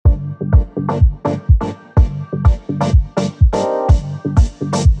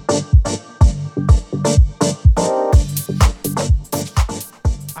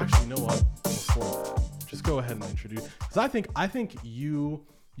Because I think you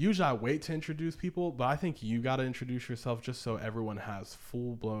usually I wait to introduce people, but I think you got to introduce yourself just so everyone has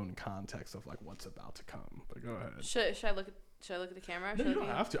full blown context of like what's about to come. But go ahead. Should I look at the camera? No, you don't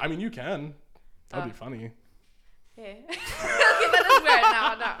have to. I mean, you can. That'd be funny. Hey. Okay, that is weird.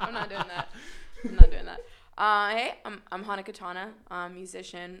 No, I'm not doing that. I'm not doing that. Hey, I'm Hana Katana,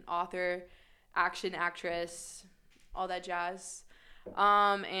 musician, author, action actress, all that jazz.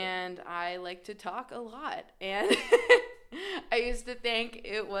 And I like to talk a lot. And I used to think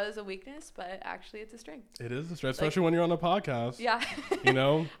it was a weakness, but actually it's a strength. It is a strength, especially when you're on a podcast. Yeah. You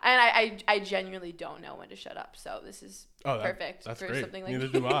know? And I genuinely don't know when to shut up. So this is perfect that's for great. something like Neither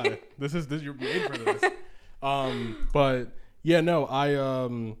do I. This you're made for this. But yeah, no,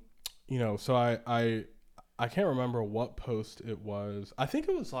 so I can't remember what post it was. I think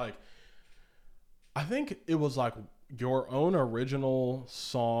it was like your own original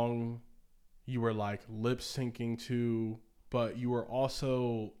song you were like lip syncing to, but you were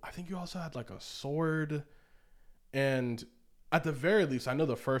also, I think you also had like a sword. And at the very least, I know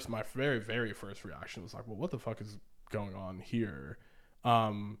my very, very first reaction was like, well, what the fuck is going on here?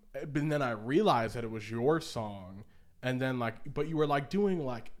 But then I realized that it was your song. And then but you were like doing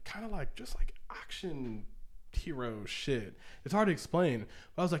like kind of like just like action hero shit. It's hard to explain.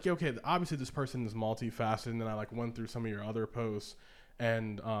 But I was like, yeah, okay, obviously this person is multifaceted. And then I like went through some of your other posts,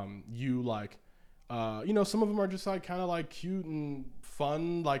 and you like, some of them are just like kind of like cute and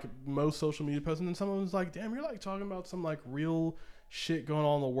fun, like most social media posts. And then some of them is like, damn, you're like talking about some like real shit going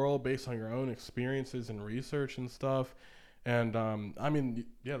on in the world based on your own experiences and research and stuff. And I mean,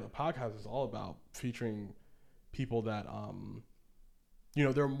 yeah, the podcast is all about featuring people that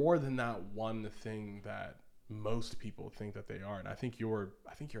they're more than that one thing that most people think that they are. And I think you're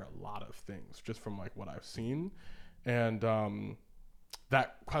a lot of things just from like what I've seen. And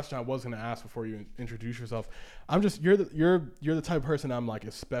that question I was going to ask before you introduce yourself, you're the type of person I'm like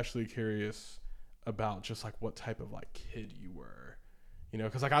especially curious about, just like what type of like kid you were,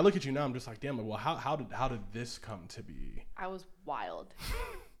 because like I look at you now, I'm just like, damn, well, how did this come to be? I was wild.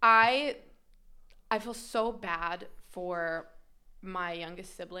 I feel so bad for my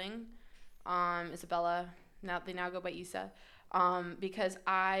youngest sibling, Isabella. They now go by Issa, because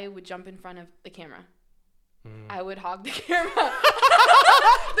I would jump in front of the camera. I would hog the camera.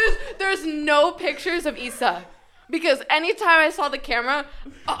 there's no pictures of Issa, because anytime I saw the camera,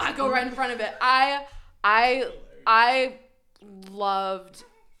 I go right in front of it. I loved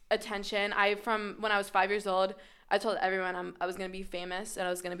attention. From when I was 5 years old, I told everyone I was going to be famous and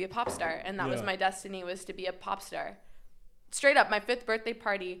I was going to be a pop star. And that was my destiny, was to be a pop star. Straight up, my 5th birthday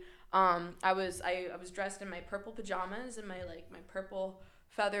party, I was dressed in my purple pajamas and my purple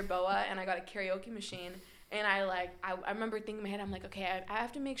feather boa, and I got a karaoke machine. And I remember thinking in my head, I'm like, okay, I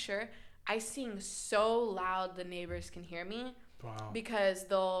have to make sure I sing so loud the neighbors can hear me. Wow. Because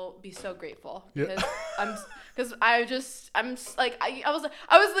they'll be so grateful. Yeah. Because I was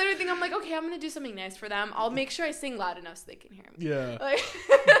literally thinking, I'm like, okay, I'm gonna do something nice for them. I'll make sure I sing loud enough so they can hear me. Yeah. Like,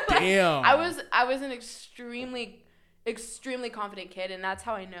 damn. I was an extremely, extremely confident kid, and that's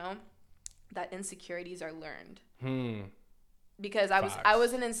how I know that insecurities are learned. Because I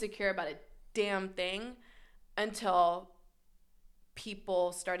wasn't insecure about a damn thing until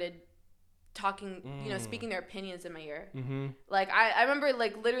people started talking, speaking their opinions in my ear. Like I remember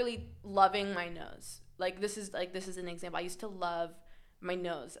like literally loving my nose. Like this is an example. I used to love my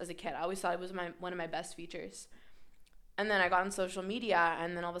nose as a kid. I always thought it was one of my best features. And then I got on social media,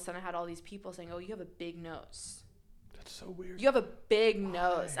 and then all of a sudden I had all these people saying, "Oh, you have a big nose." That's so weird. You have a big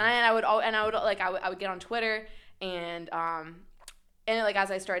nose. And I would get on Twitter, and like as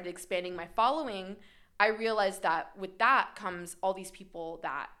I started expanding my following, I realized that with that comes all these people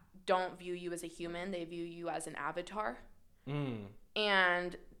that don't view you as a human. They view you as an avatar.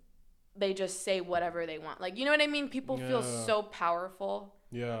 And they just say whatever they want. Like, you know what I mean? People feel so powerful.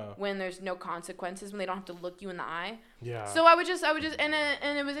 Yeah. When there's no consequences, when they don't have to look you in the eye. Yeah. So I would just, and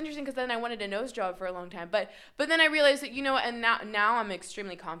it was interesting because then I wanted a nose job for a long time. But then I realized that, and now I'm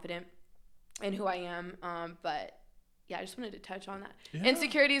extremely confident in who I am. But yeah, I just wanted to touch on that. Yeah.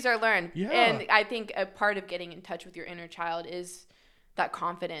 Insecurities are learned. Yeah. And I think a part of getting in touch with your inner child is that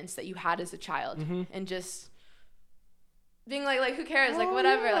confidence that you had as a child, and just being like who cares, like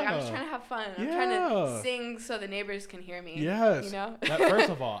whatever, like I'm just trying to have fun. I'm trying to sing so the neighbors can hear me. Yes. First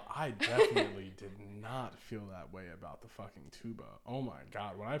of all, I definitely did not feel that way about the fucking tuba. Oh my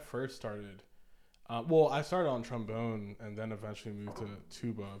god, when I first started, I started on trombone and then eventually moved to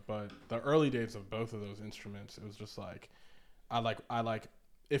tuba, but the early days of both of those instruments, it was just like I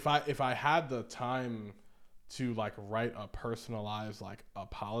if I had the time to like write a personalized like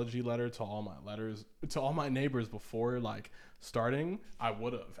apology letter to all my neighbors before like starting, I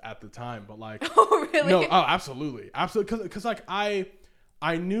would have at the time, but like Oh, really? no, oh, absolutely, because like I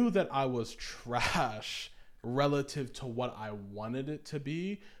knew that I was trash relative to what I wanted it to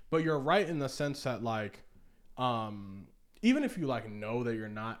be, but you're right in the sense that like even if you like know that you're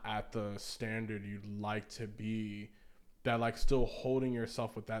not at the standard you'd like to be, that like still holding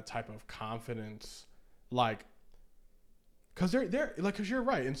yourself with that type of confidence, like, because they're like, because you're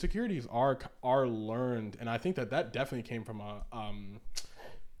right, insecurities are learned, and I think that definitely came from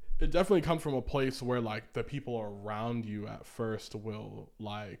it definitely comes from a place where like the people around you at first will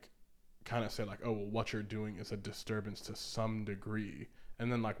like kind of say like, oh well, what you're doing is a disturbance to some degree,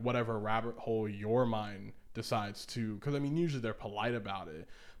 and then like whatever rabbit hole your mind decides to, because I mean usually they're polite about it,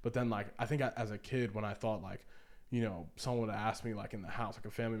 but then like I think as a kid when I thought like, you know, someone would ask me like in the house, like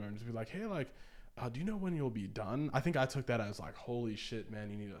a family member, just be like, hey, like do you know when you'll be done? I think I took that as like, holy shit, man,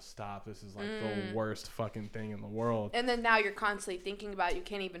 you need to stop. This is like the worst fucking thing in the world. And then now you're constantly thinking about it. You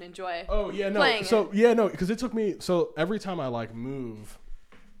can't even enjoy. Oh yeah, no. So yeah, no, because it took me. So every time I like move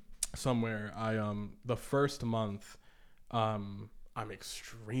somewhere, I the first month, I'm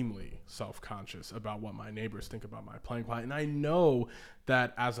extremely self-conscious about what my neighbors think about my playing quiet, and I know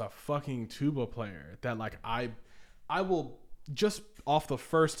that as a fucking tuba player, that like I will just off the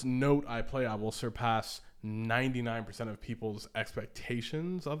first note I play, I will surpass 99% of people's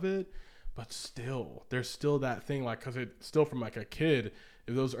expectations of it. But still, there's still that thing, like, because it's still from like a kid,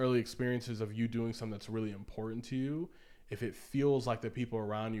 if those early experiences of you doing something that's really important to you, if it feels like the people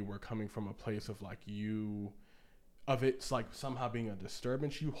around you were coming from a place of like you, of it's like somehow being a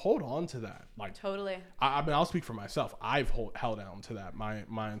disturbance, you hold on to that. Like totally. I mean, I'll speak for myself. I've held on to that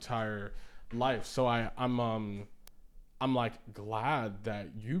my entire life. So I'm like glad that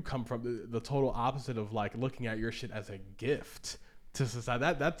you come from the total opposite of like looking at your shit as a gift to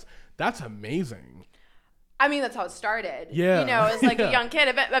society. That's amazing. I mean, that's how it started. Yeah. You know, as like Yeah. a young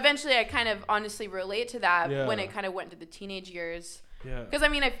kid. Eventually, I kind of honestly relate to that when it kind of went to the teenage years. Yeah. Because, I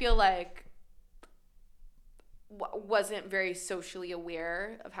mean, I feel like wasn't very socially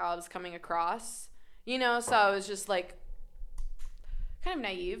aware of how I was coming across. You know, so I was just like kind of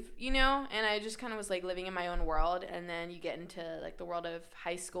naive, you know? And I just kind of was like living in my own world. And then you get into like the world of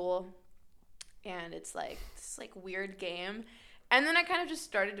high school. And it's like this like weird game. And then I kind of just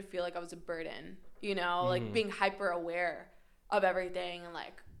started to feel like I was a burden, you know, like being hyper aware of everything and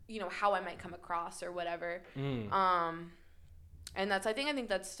like, you know, how I might come across or whatever. And that's, I think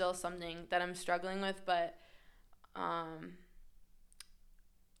that's still something that I'm struggling with, but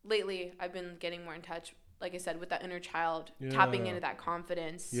lately I've been getting more in touch, like I said, with that inner child, tapping into that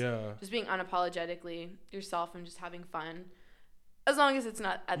confidence, just being unapologetically yourself and just having fun, as long as it's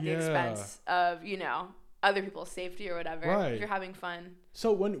not at the expense of, you know, other people's safety or whatever. Right. If you're having fun.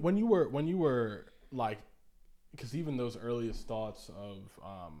 So when you were like, because even those earliest thoughts of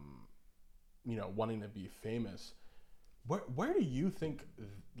you know, wanting to be famous, where do you think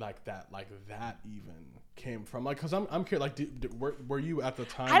that even came from? Like, because I'm curious, like were you at the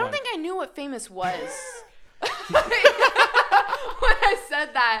time? I don't think I knew what famous was when I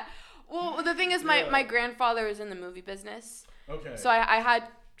said that. Well, the thing is, my grandfather was in the movie business. Okay. So I had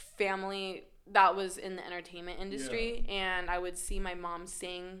family that was in the entertainment industry, and I would see my mom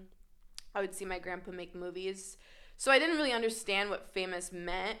sing. I would see my grandpa make movies. So I didn't really understand what famous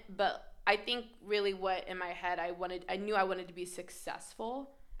meant, but I think really what in my head I knew I wanted to be successful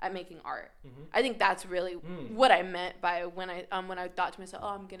at making art. I think that's really what I meant by when I thought to myself, oh,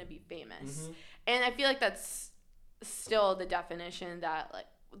 I'm gonna be famous. And I feel like that's still the definition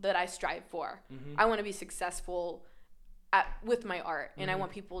that I strive for. I want to be successful with my art, and I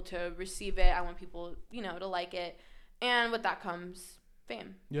want people to receive it. I want people, you know, to like it, and with that comes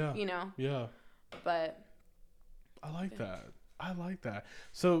fame. Yeah, you know. Yeah. But I like that. I like that.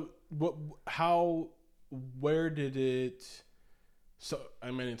 So where did it? So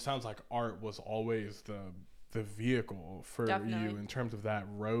I mean, it sounds like art was always the vehicle for you in terms of that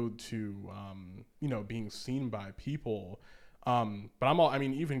road to you know, being seen by people. But I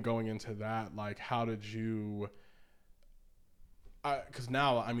mean, even going into that, like, how did you? Because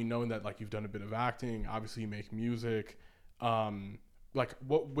now, I mean, knowing that like you've done a bit of acting, obviously you make music. Like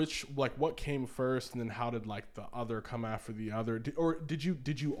what came first, and then how did like the other come after the other? Did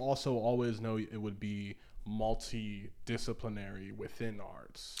you also always know it would be multidisciplinary within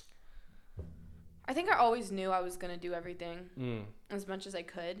arts? I think I always knew I was gonna do everything as much as I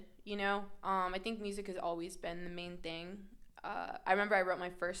could. You know, I think music has always been the main thing. I remember I wrote my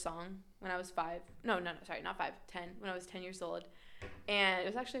first song when I was 5. No, sorry, not 5, 10. When I was 10 years old. And it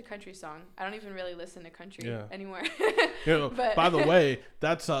was actually a country song. I don't even really listen to country anymore. But by the way,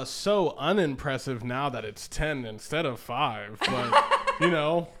 that's so unimpressive now that it's 10 instead of 5.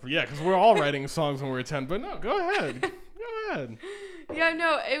 But, because we're all writing songs when we were 10. But no, go ahead. Go ahead. Yeah,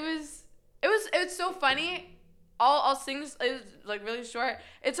 no, it was so funny. I'll sing, it was like really short.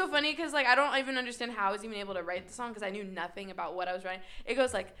 It's so funny because like I don't even understand how I was even able to write the song because I knew nothing about what I was writing. It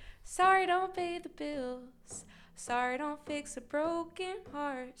goes like, sorry don't pay the bills, sorry don't fix a broken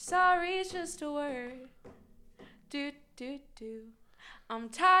heart, sorry it's just a word, do do do. I'm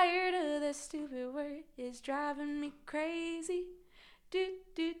tired of this stupid word, it's driving me crazy, do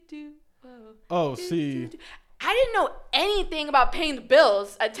do do. Whoa. Oh, do, see. do, do. I didn't know anything about paying the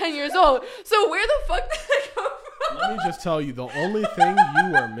bills at 10 years old. So where the fuck did that come from? Let me just tell you, the only thing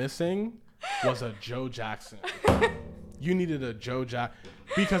you were missing was a Joe Jackson. You needed a Joe Jackson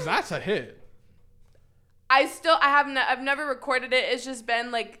because that's a hit. I've never recorded it. It's just been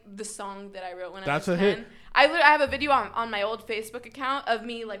like the song that I wrote when I was 10. That's a hit. I have a video on my old Facebook account of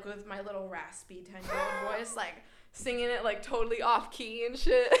me like with my little raspy 10-year-old voice like singing it like totally off key and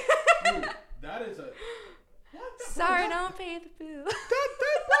shit. Dude, that is a... Sorry, don't pay the bill.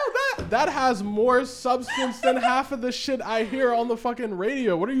 That has more substance than half of the shit I hear on the fucking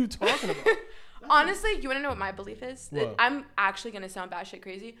radio. What are you talking about? Honestly, you want to know what my belief is? What? I'm actually going to sound batshit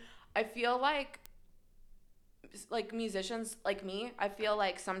crazy. I feel like musicians like me, I feel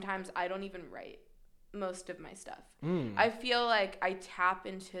like sometimes I don't even write most of my stuff. I feel like I tap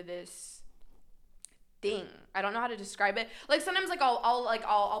into this thing. I don't know how to describe it. Like sometimes like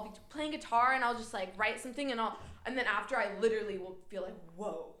I'll be playing guitar and I'll just like write something and then after I literally will feel like,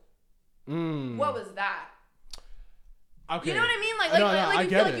 whoa. What was that? Okay. You know what I mean? Like I you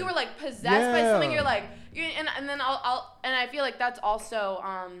feel like you were like possessed by something. You're like and then I'll I feel like that's also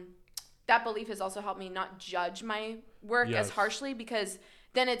that belief has also helped me not judge my work as harshly because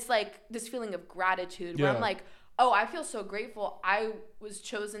then it's like this feeling of gratitude where I'm like, oh, I feel so grateful I was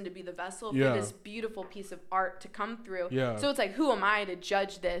chosen to be the vessel for this beautiful piece of art to come through. Yeah. So it's like, who am I to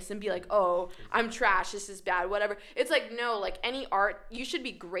judge this and be like, oh, I'm trash, this is bad, whatever. It's like, no, like any art, you should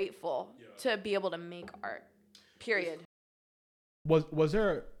be grateful to be able to make art, period. Was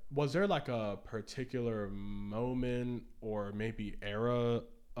there like a particular moment or maybe era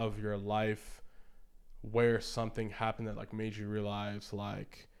of your life where something happened that like made you realize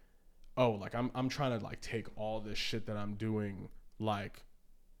like, oh, like I'm trying to like take all this shit that I'm doing like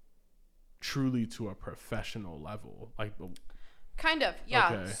truly to a professional level, like kind of,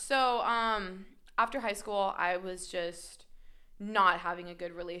 yeah. Okay. So after high school I was just not having a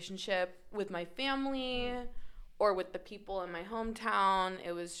good relationship with my family or with the people in my hometown.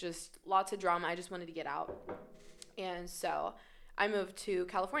 It was just lots of drama. I just wanted to get out. And so I moved to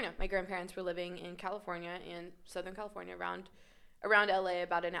California. My grandparents were living in California, in Southern California, around LA,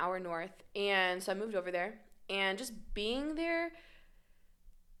 about an hour north. And so I moved over there, and just being there,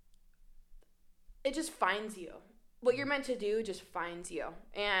 it just finds you. What you're meant to do just finds you.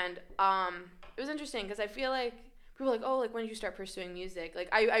 And it was interesting because I feel like people are like, oh, like when did you start pursuing music? Like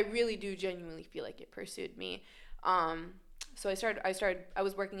I really do genuinely feel like it pursued me. So I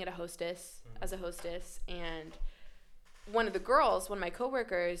was working at as a hostess, and one of my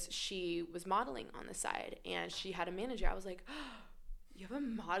coworkers, she was modeling on the side, and she had a manager. I was like, oh, you have a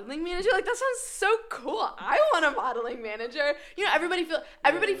modeling manager? Like, that sounds so cool. I want a modeling manager. You know,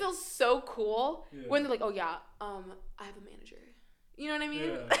 everybody feels so cool when they're like, oh yeah, I have a manager. You know what I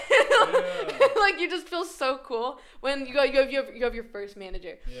mean? Yeah. Like you just feel so cool when you have your first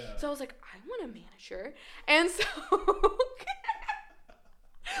manager. Yeah. So I was like, I want a manager, and so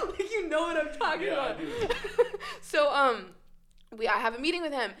like you know what I'm talking about. So I have a meeting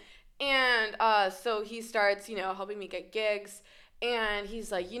with him, and so he starts helping me get gigs, and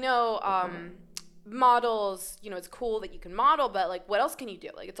he's like, models, it's cool that you can model, but like what else can you do?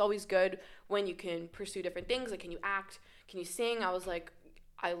 Like it's always good when you can pursue different things. Like, can you act? Can you sing? I was like,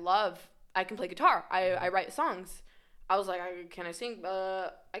 I can play guitar. I write songs. I was like, can I sing?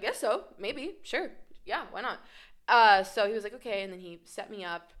 I guess so. Maybe. Sure. Yeah, why not? So he was like, okay. And then he set me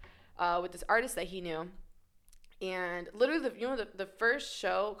up with this artist that he knew. And literally, the first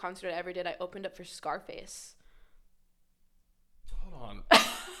concert I ever did, I opened up for Scarface. Hold on.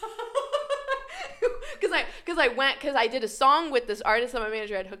 Because I did a song with this artist that my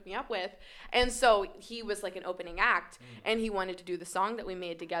manager had hooked me up with, and so he was like an opening act, and he wanted to do the song that we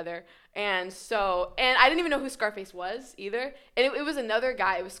made together, and I didn't even know who Scarface was either, and it was another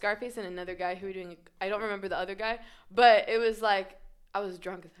guy. It was Scarface and another guy who were doing. I don't remember the other guy, but it was like I was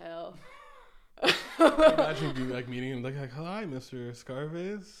drunk as hell. Imagine you like meeting him like, hi, Mr.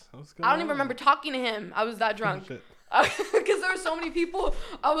 Scarface. What's going on? I don't even remember talking to him. I was that drunk. Shit. Because there were so many people.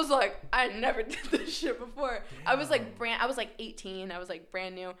 I was like, I never did this shit before. Damn. I was like 18. I was like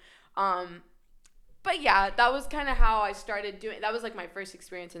brand new. But yeah, that was kind of how I started doing. That was like my first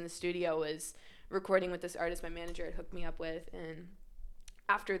experience in the studio, was recording with this artist my manager had hooked me up with. And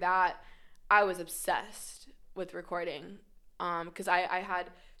after that, I was obsessed with recording. Because I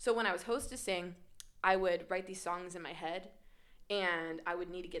had, so when I was hostessing, I would write these songs in my head, and I would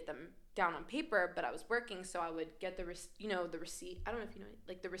need to get them down on paper, but I was working, so I would get the receipt. I don't know if you know,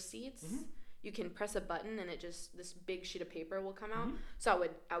 like the receipts. Mm-hmm. You can press a button and it just, this big sheet of paper will come out. Mm-hmm. So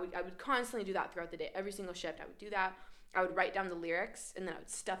I would constantly do that throughout the day. Every single shift I would do that. I would write down the lyrics, and then I would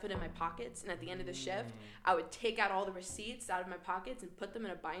stuff it in my pockets, and at the end of the shift, I would take out all the receipts out of my pockets and put them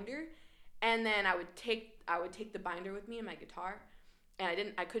in a binder. And then I would take the binder with me in my guitar,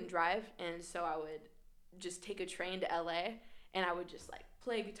 and I couldn't drive, and so I would just take a train to LA, and I would just like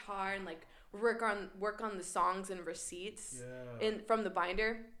play guitar and like work on the songs and receipts from the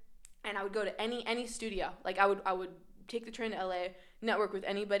binder. And I would go to any studio. Like I would take the train to LA, network with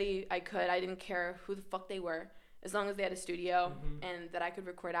anybody I could. I didn't care who the fuck they were, as long as they had a studio and that I could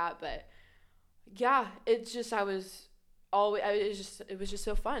record at. But yeah, it's just it was just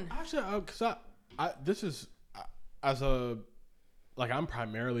so fun. Actually, because this is I'm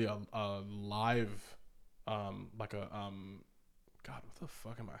primarily a live, God, what the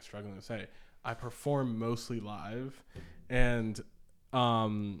fuck am I struggling to say? I perform mostly live, and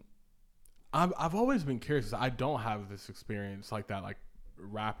I've always been curious, 'cause I don't have this experience like that, like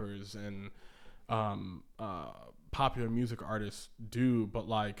rappers and popular music artists do, but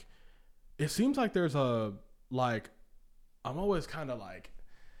like it seems like there's I'm always kind of like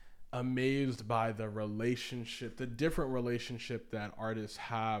amazed by the different relationship that artists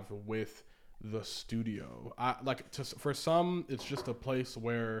have with the studio. For some, it's just a place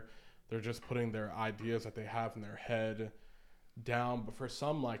where they're just putting their ideas that they have in their head down. But for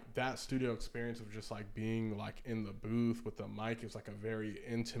some, like that studio experience of just like being like in the booth with the mic is like a very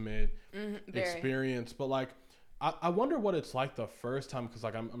intimate experience. But like, I wonder what it's like the first time, because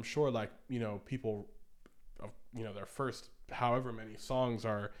like I'm sure like, people, their first however many songs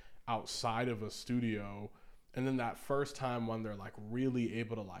are outside of a studio, and then that first time when they're like really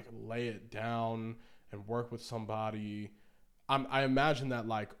able to like lay it down and work with somebody. I imagine that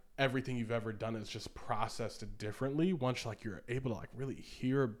like everything you've ever done is just processed differently once like you're able to like really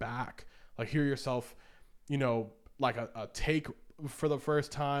hear yourself, like a take for the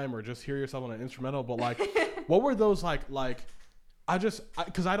first time, or just hear yourself on an instrumental. But like what were those like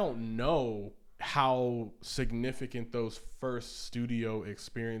because I don't know how significant those first studio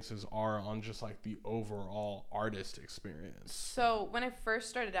experiences are on just like the overall artist experience. So when I first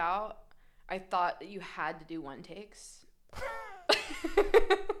started out, I thought that you had to do one takes.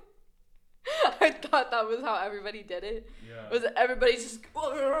 I thought that was how everybody did it. Yeah. Was everybody's just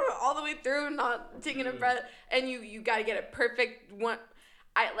all the way through, not taking a breath, and you got to get it perfect one.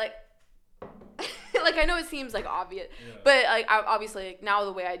 I know it seems like obvious, but like obviously like, now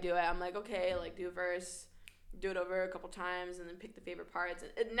the way I do it, I'm like, okay, like do a verse, do it over a couple times, and then pick the favorite parts.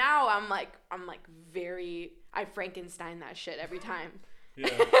 And now I Frankenstein that shit every time. Yeah.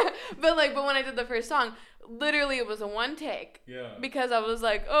 but when I did the first song, literally it was a one take. Yeah. Because I was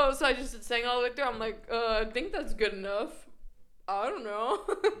like, oh, so I just sang all the way through. I'm like, I think that's good enough. I don't know.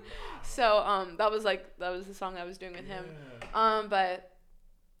 So that was the song I was doing with him. But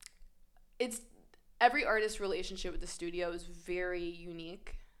it's every artist's relationship with the studio is very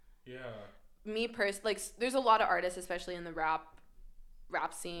unique. Yeah. Me personally, like, there's a lot of artists, especially in the rap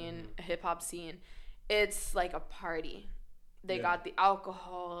scene, hip hop scene. It's like a party. They got the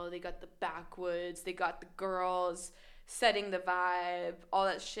alcohol, they got the backwoods, they got the girls setting the vibe, all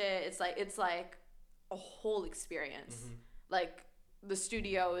that shit. It's like a whole experience. Mm-hmm. Like the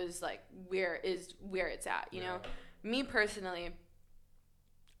studio is like where it's at, you know? Me personally,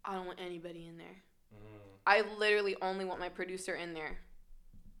 I don't want anybody in there. I literally only want my producer in there.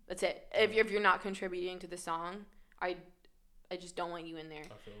 That's it. If you're not contributing to the song, I just don't want you in there.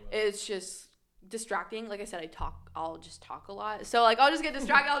 It's just distracting. Like I said, I'll just talk a lot. So like I'll just get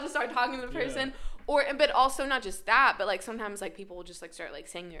distracted. I'll just start talking to the person. But also not just that, but like sometimes like people will just like start like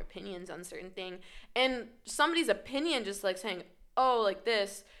saying their opinions on certain thing. And somebody's opinion just like saying, oh, like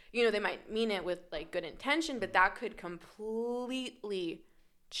this, they might mean it with like good intention, but that could completely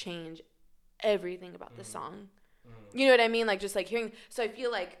change everything about the song. You know what I mean? Like just like hearing. So I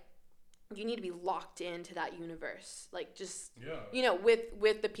feel like you need to be locked into that universe, like just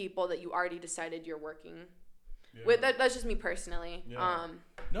with the people that you already decided you're working With that's just me personally. Yeah.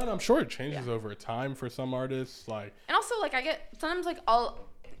 No, I'm sure it changes over time for some artists. Like, and also like I get sometimes like I'll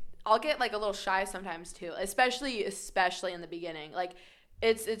get like a little shy sometimes too, especially in the beginning. Like,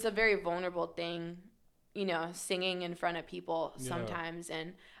 it's a very vulnerable thing, you know, singing in front of people sometimes,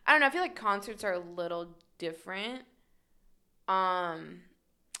 and I don't know. I feel like concerts are a little different. I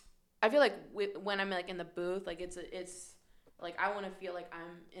feel like when I'm like in the booth, like it's like I want to feel like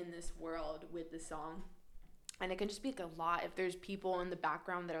I'm in this world with the song, and it can just be like a lot if there's people in the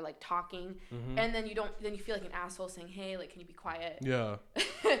background that are like talking, and then you feel like an asshole saying, "Hey, like, can you be quiet?" Yeah.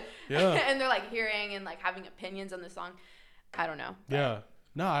 And they're like hearing and like having opinions on the song. I don't know. But. Yeah.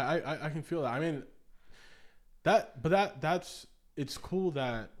 No, I can feel that. I mean, that's it's cool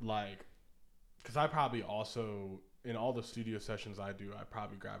that, like, because I probably also, in all the studio sessions I do, I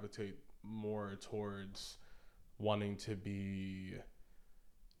probably gravitate more towards wanting to be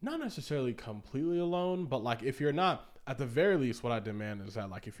not necessarily completely alone, but like if you're not, at the very least, what I demand is that,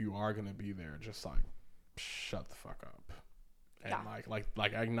 like, if you are gonna be there, just like shut the fuck up and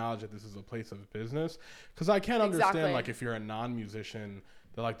like acknowledge that this is a place of business, because I can't understand like if you're a non-musician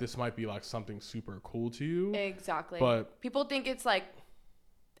that like this might be like something super cool to you. Exactly. But people think it's like.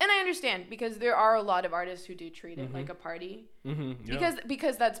 And I understand, because there are a lot of artists who do treat it like a party,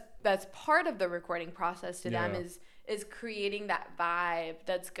 because that's part of the recording process to them is creating that vibe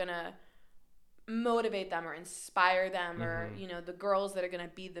that's gonna motivate them or inspire them, or you know, the girls that are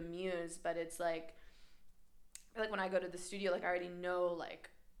gonna be the muse. But it's like when I go to the studio, like I already know like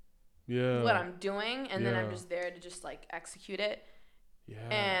what I'm doing, and then I'm just there to just like execute it. Yeah.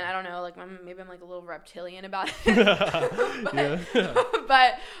 And I don't know, like maybe I'm like a little reptilian about it.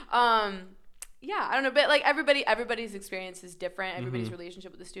 but yeah, I don't know, but like everybody's experience is different. Everybody's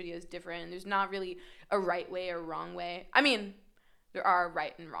relationship with the studio is different. There's not really a right way or wrong way. I mean, there are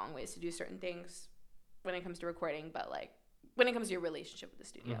right and wrong ways to do certain things when it comes to recording, but like when it comes to your relationship with the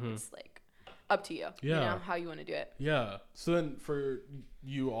studio, it's like up to you. You know, how you want to do it. Yeah. So then for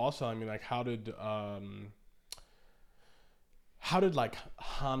you also, I mean, like how did like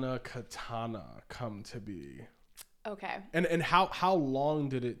Hana Katana come to be? Okay. And how long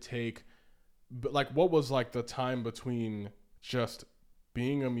did it take? But like, what was like the time between just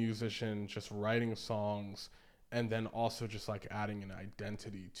being a musician, just writing songs, and then also just like adding an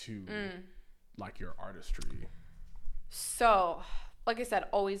identity to like your artistry? So, like I said,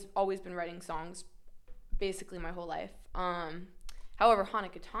 always been writing songs, basically my whole life. However, Hana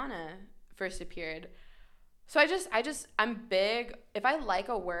Katana first appeared. So I'm big. If I like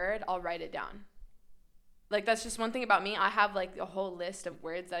a word, I'll write it down. Like, that's just one thing about me. I have like a whole list of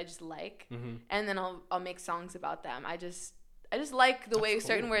words that I just like, and then I'll make songs about them. I just like the way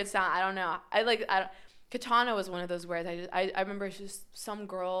certain words sound. I don't know. Katana was one of those words. I remember it's just some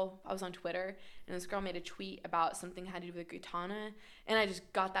girl. I was on Twitter, and this girl made a tweet about something had to do with katana, and I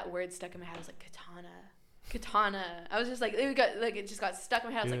just got that word stuck in my head. I was like, katana. I was just like, it just got stuck in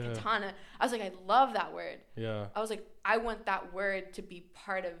my head. I was like, katana. I was like, I love that word. Yeah. I was like, I want that word to be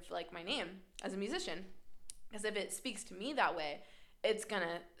part of like my name as a musician, because if it speaks to me that way, it's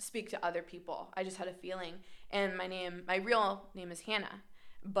gonna speak to other people. I just had a feeling. And my real name is Hannah,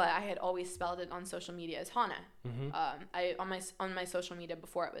 but I had always spelled it on social media as Hana. On my social media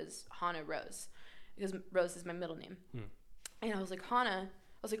before, it was Hana Rose, because Rose is my middle name. And I was like, Hana.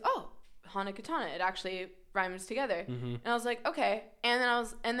 I was like, oh, Hana Katana. It actually rhymes together. And I was like, okay. And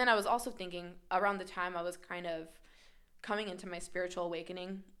then I was also thinking, around the time I was kind of coming into my spiritual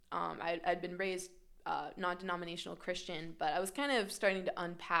awakening. I'd been raised non-denominational Christian, but I was kind of starting to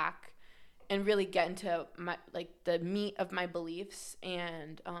unpack and really get into my the meat of my beliefs.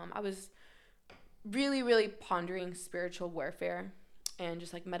 And I was really, really pondering spiritual warfare and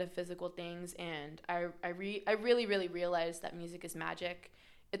just like metaphysical things. And I really, really realized that music is magic.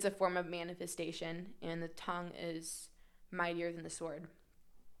 It's a form of manifestation, and the tongue is mightier than the sword.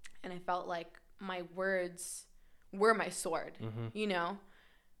 And I felt like my words were my sword, you know?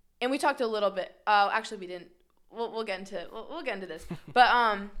 And we talked a little bit. Actually, we didn't. We'll get into this. But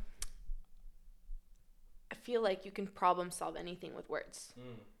I feel like you can problem solve anything with words.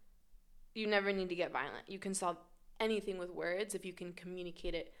 You never need to get violent. You can solve anything with words if you can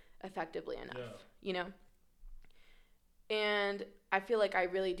communicate it effectively enough. You know? And I feel like I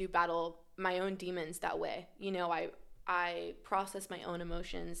really do battle my own demons that way. You know, I process my own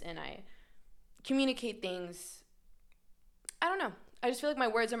emotions, and I communicate things. I don't know. I just feel like my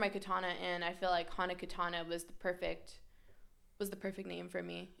words are my katana, and I feel like Hana Katana was the perfect name for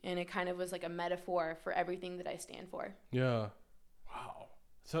me, and it kind of was like a metaphor for everything that I stand for. Yeah. Wow.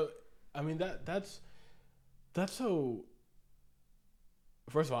 So, I mean, that's so.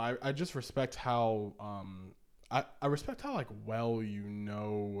 First of all, I just respect how I respect how like well you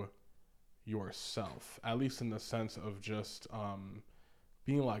know yourself, at least in the sense of just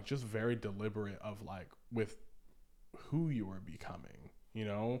being like just very deliberate of like with who you are becoming, you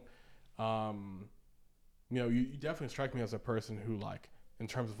know. You definitely strike me as a person who like in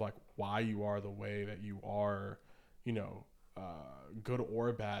terms of like why you are the way that you are, you know, good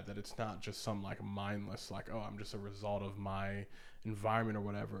or bad, that it's not just some like mindless like, oh, I'm just a result of my environment or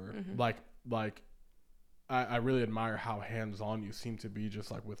whatever. Like I really admire how hands-on you seem to be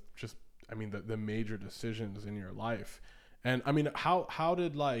just like with just I mean the major decisions in your life. And I mean how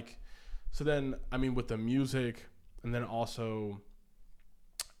did like so then I mean with the music and then also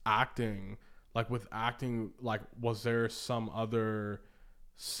acting, like with acting, like was there some other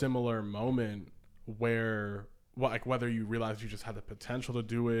similar moment where like whether you realized you just had the potential to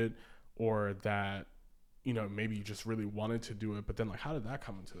do it or that you know maybe you just really wanted to do it, but then like how did that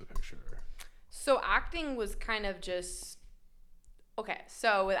come into the picture? So acting was kind of just okay.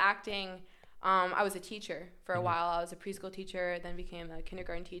 So with acting, I was a teacher for a while. I was a preschool teacher, then became a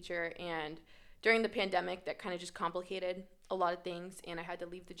kindergarten teacher, and during the pandemic, that kind of just complicated a lot of things, and I had to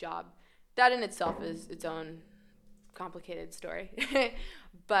leave the job. That in itself is its own complicated story.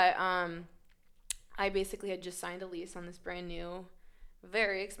 But I basically had just signed a lease on this brand new,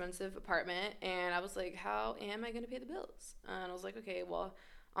 very expensive apartment, and I was like, how am I going to pay the bills? And I was like, okay, well,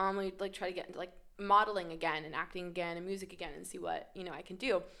 let me like try to get into like modeling again and acting again and music again and see what, you know, I can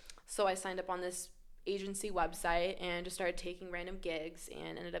do. So I signed up on this agency website and just started taking random gigs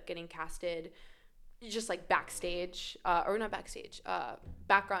and ended up getting casted just like backstage, or not backstage,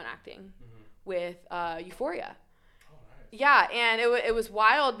 background acting with Euphoria. Oh, nice. Yeah, and it was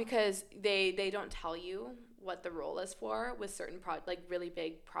wild because they don't tell you what the role is for with certain like really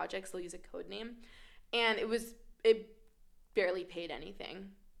big projects. They'll use a code name, and it barely paid anything.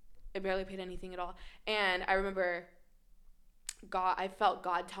 It barely paid anything at all. And I remember I felt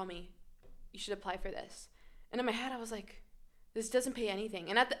God tell me, you should apply for this. And in my head, I was like, this doesn't pay anything.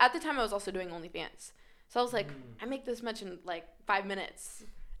 And at the time, I was also doing OnlyFans. So I was like, I make this much in like 5 minutes.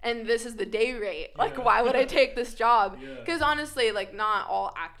 And this is the day rate. Like, why would I take this job? Because honestly, like, not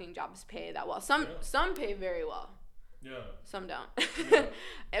all acting jobs pay that well. Some pay very well. Some don't.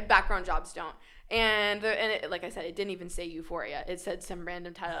 Background jobs don't. And like I said, it didn't even say Euphoria. It said some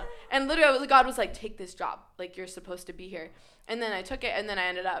random title. And literally, God was like, take this job. Like, you're supposed to be here. And then I took it, and then it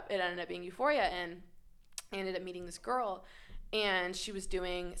ended up being Euphoria. And I ended up meeting this girl, and she was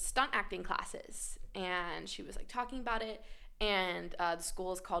doing stunt acting classes. And she was like talking about it. And the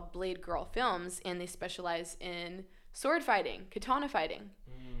school is called Blade Girl Films, and they specialize in sword fighting, katana fighting.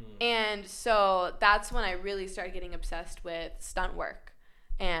 And so that's when I really started getting obsessed with stunt work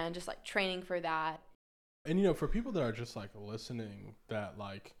and just like training for that. And you know, for people that are just like listening, that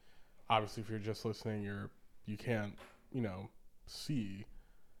like obviously if you're just listening, you can't, you know, see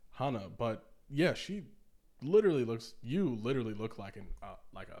Hana, but yeah, you literally look like a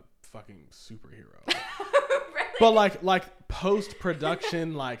fucking superhero. Really? But like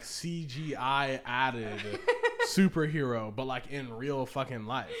post-production, like CGI added superhero, but like in real fucking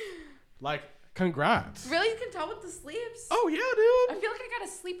life. Like, congrats. Really? You can tell with the sleeves? Oh yeah, dude. I feel like I got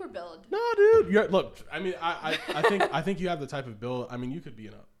a sleeper build. No, dude. Look, I mean, I think you have the type of build. I mean, you could be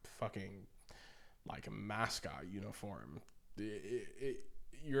in a fucking like a mascot uniform.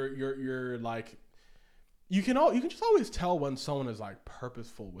 You're like. You can just always tell when someone is like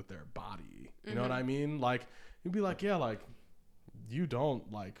purposeful with their body. You know what I mean? Like you'd be like, yeah, like you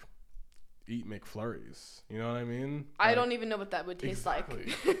don't like eat McFlurries. You know what I mean? I like, don't even know what that would taste like.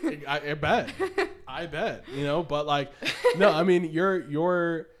 I bet. You know, but like, no, I mean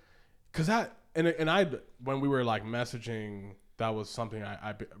you're, cause that and I when we were like messaging, that was something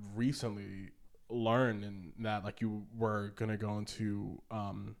I recently learned, and that like you were gonna go into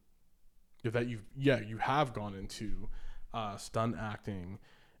that you have gone into stunt acting,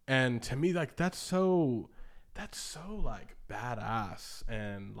 and to me like that's so like badass.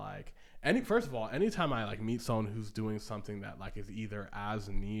 And like first of all, anytime I like meet someone who's doing something that like is either as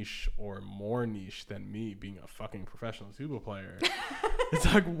niche or more niche than me, being a fucking professional tuba player, it's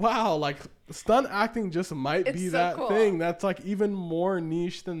like, wow, like stunt acting just might be so that cool thing that's like even more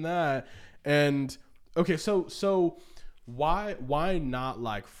niche than that. And okay, so why not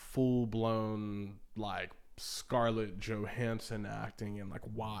like full blown like Scarlett Johansson acting, and like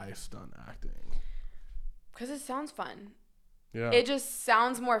why stunt acting? Because it sounds fun. Yeah. It just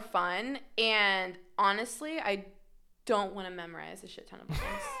sounds more fun, and honestly, I don't want to memorize a shit ton of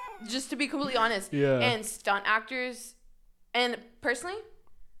lines. Just to be completely honest. Yeah. And stunt actors, and personally,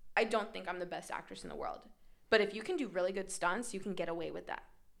 I don't think I'm the best actress in the world. But if you can do really good stunts, you can get away with that.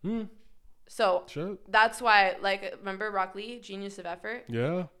 So Shit. that's why, like, remember Rock Lee, Genius of Effort?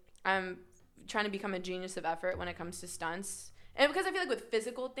 Yeah. I'm trying to become a genius of effort when it comes to stunts. And because I feel like with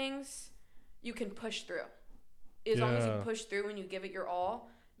physical things, you can push through. As long as you push through and you give it your all,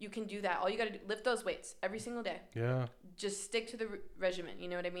 you can do that. All you got to do, lift those weights every single day. Yeah. Just stick to the regimen. You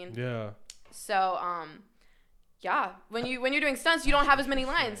know what I mean? Yeah. So, yeah. When you're doing stunts, you don't have as many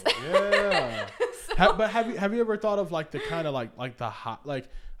lines. Yeah. So, But have you ever thought of like the kind of like the hot, like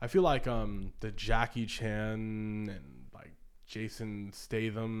I feel like the Jackie Chan and like Jason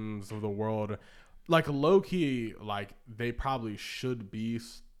Statham's of the world, like low key, like they probably should be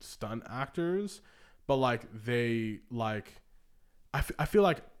stunt actors, but like they like I feel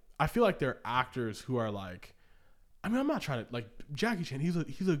like they're actors who are like, I mean, I'm not trying to like Jackie Chan.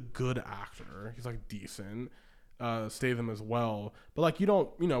 He's a good actor. He's like decent. Statham as well, but like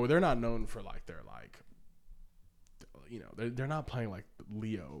they're not known for like their like, they're not playing like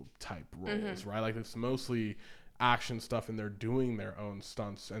Leo type roles, right? Like it's mostly action stuff, and they're doing their own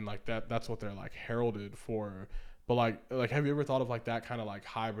stunts, and like that's what they're like heralded for. But like have you ever thought of like that kind of like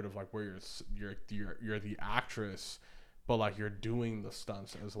hybrid of like where you're the actress, but like you're doing the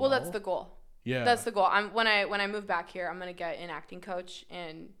stunts as well? well, that's the goal. Yeah, That's the goal. When I move back here, I'm gonna get an acting coach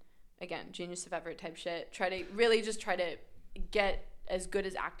and, again, genius of effort type shit. Try to get as good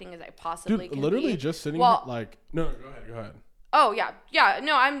as acting as I possibly can. Literally be. just sitting Well, here, like no, go ahead. Oh yeah.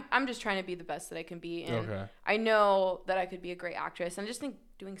 No, I'm just trying to be the best that I can be, and Okay. I know that I could be a great actress. And I just think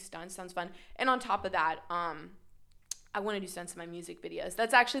doing stunts sounds fun. And on top of that, I want to do stunts in my music videos.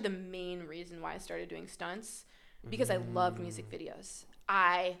 That's actually the main reason why I started doing stunts, because I love music videos.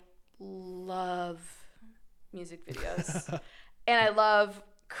 I love music videos, and I love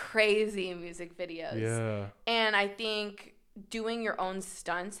crazy music videos. Yeah. And I think doing your own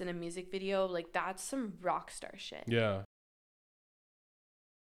stunts in a music video, like, that's some rock star shit. Yeah.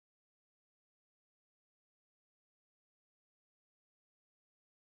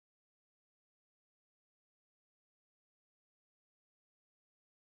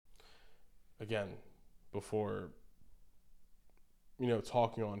 Again, before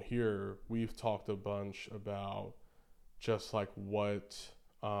talking on here, we've talked a bunch about just like what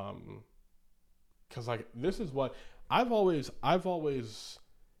because like this is what I've always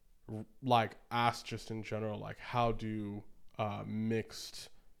like asked, just in general, like how do mixed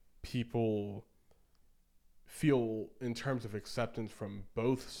people feel in terms of acceptance from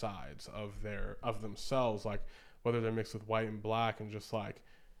both sides of themselves, like whether they're mixed with white and black, and just like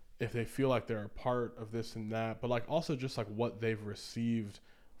if they feel like they're a part of this and that, but like also just like what they've received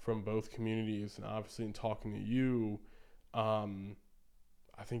from both communities. And obviously in talking to you,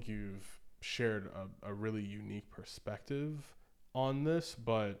 I think you've shared a really unique perspective on this,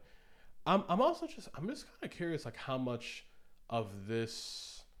 but I'm just kind of curious, like how much of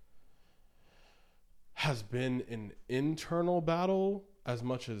this has been an internal battle as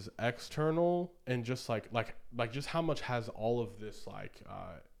much as external, and just like just how much has all of this like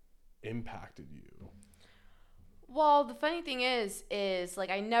impacted you? Well, the funny thing is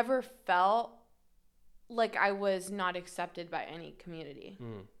like I never felt like I was not accepted by any community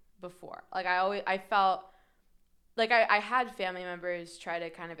before. Like I felt like I had family members try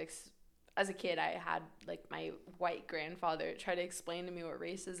to kind of as a kid, I had like my white grandfather try to explain to me what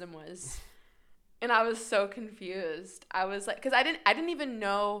racism was. And I was so confused. I was like, cuz I didn't even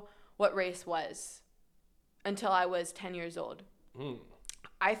know what race was until I was 10 years old.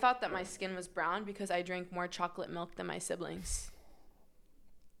 I thought that my skin was brown because I drank more chocolate milk than my siblings.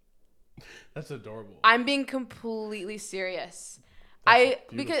 That's adorable. I'm being completely serious.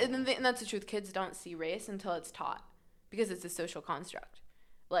 Because and that's the truth. Kids don't see race until it's taught, because it's a social construct.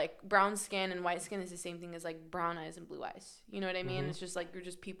 Like brown skin and white skin is the same thing as like brown eyes and blue eyes. You know what I mean? It's just like you're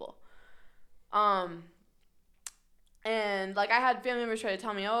just people. And like I had family members try to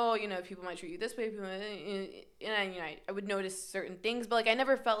tell me, oh, people might treat you this way, and I would notice certain things, but like I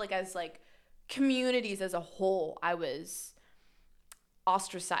never felt like as like communities as a whole, I was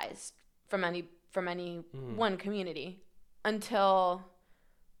ostracized from any one community until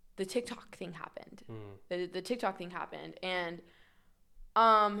the TikTok thing happened. The TikTok thing happened, and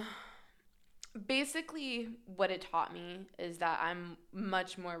basically what it taught me is that I'm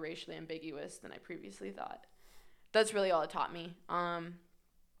much more racially ambiguous than I previously thought. That's really all it taught me.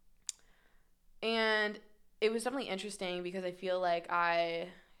 And it was definitely interesting because I feel like I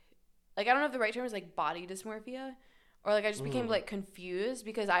don't know if the right term is like body dysmorphia, or like I just became like confused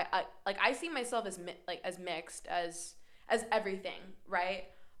because I see myself as as mixed as everything, right?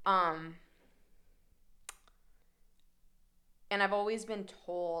 And I've always been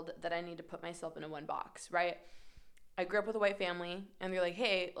told that I need to put myself in a one box, right? I grew up with a white family, and they're like,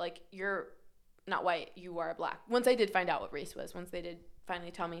 hey, like, you're not white, you are black. Once I did find out what race was, once they did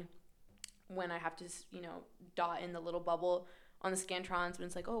finally tell me, when I have to, dot in the little bubble on the Scantrons, when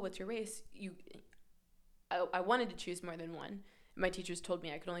it's like, oh, what's your race? I wanted to choose more than one. My teachers told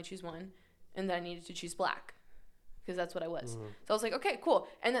me I could only choose one, and that I needed to choose black, because that's what I was. Mm-hmm. So I was like, okay, cool.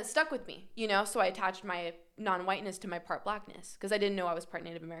 And that stuck with me, so I attached my non-whiteness to my part blackness, because I didn't know I was part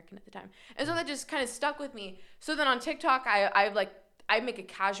Native American at the time. And so that just kind of stuck with me. So then on TikTok, I make a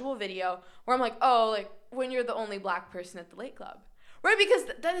casual video where I'm like, oh, like, when you're the only black person at the Lake Club. Right? Because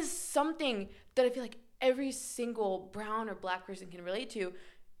that is something that I feel like every single brown or black person can relate to.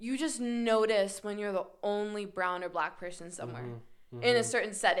 You just notice when you're the only brown or black person somewhere. Mm-hmm. In a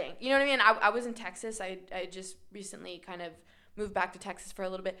certain setting. You know what I mean? I was in Texas. I just recently kind of moved back to Texas for a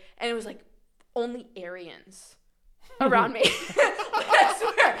little bit. And it was like only Aryans around me. I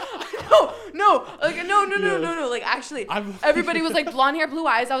swear. No. Like, actually, everybody was like blonde hair, blue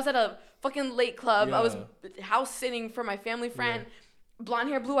eyes. I was at a fucking Lake Club. Yeah. I was house sitting for my family friend. Yeah. Blonde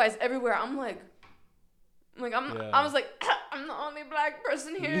hair, blue eyes everywhere. I was like, I'm the only black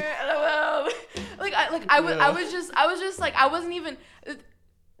person here. LOL.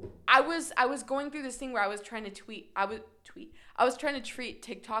 I was going through this thing where I was trying to tweet. I was trying to treat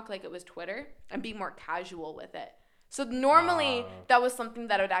TikTok like it was Twitter and be more casual with it. So normally that was something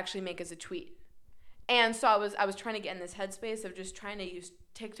that I would actually make as a tweet. And so I was trying to get in this headspace of just trying to use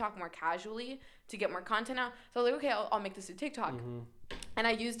TikTok more casually to get more content out. So I was like, okay, I'll make this a TikTok. Mm-hmm. And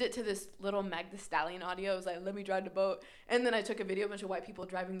I used it to this little Meg Thee Stallion audio. I was like, let me drive the boat. And then I took a video of a bunch of white people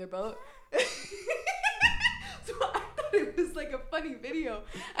driving their boat. So I thought it was like a funny video.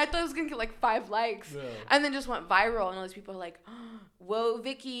 I thought it was going to get like 5 likes. Yeah. And then just went viral. And all these people were like, whoa,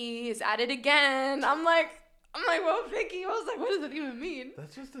 Vicky is at it again. I'm like, whoa, Vicky. I was like, what does it even mean?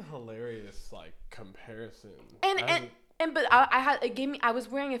 That's just a hilarious like comparison. But I was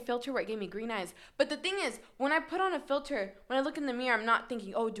wearing a filter where it gave me green eyes. But the thing is, when I put on a filter, when I look in the mirror, I'm not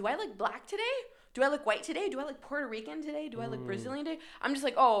thinking, oh, do I look black today? Do I look white today? Do I look Puerto Rican today? Do I look Brazilian today? I'm just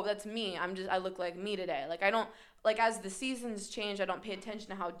like, oh, that's me. I look like me today. Like, I don't, like, as the seasons change, I don't pay attention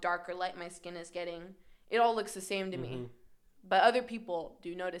to how dark or light my skin is getting. It all looks the same to me. But other people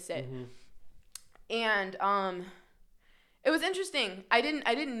do notice it. And, it was interesting. I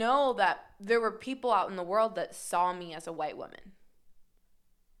didn't know that there were people out in the world that saw me as a white woman.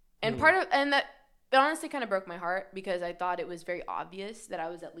 And that it honestly kind of broke my heart, because I thought it was very obvious that I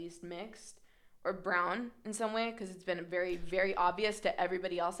was at least mixed or brown in some way, because it's been very, very obvious to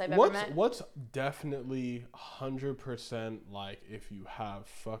everybody else I've ever met. What's definitely 100% like, if you have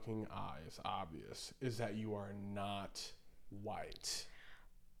fucking eyes, obvious, is that you are not white.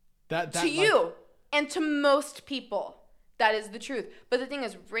 That to you and to most people. That is the truth. But the thing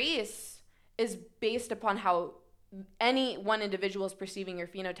is, race is based upon how any one individual is perceiving your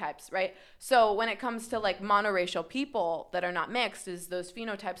phenotypes, right? So when it comes to like monoracial people that are not mixed, is those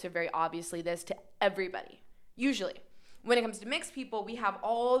phenotypes are very obviously this to everybody, usually. When it comes to mixed people, we have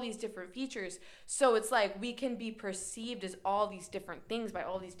all these different features. So it's like we can be perceived as all these different things by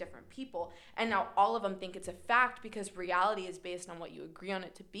all these different people. And now all of them think it's a fact, because reality is based on what you agree on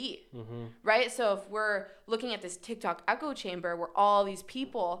it to be. Right? So if we're looking at this TikTok echo chamber where all these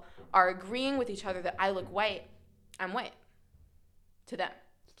people are agreeing with each other that I look white, I'm white to them.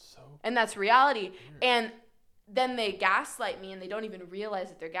 And that's reality. Weird. And then they gaslight me, and they don't even realize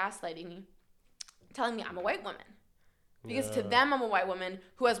that they're gaslighting me, telling me I'm a white woman. Because to them, I'm a white woman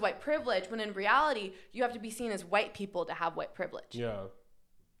who has white privilege, when in reality, you have to be seen as white people to have white privilege.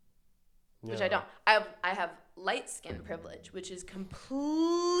 Which I don't. I have light skin privilege, which is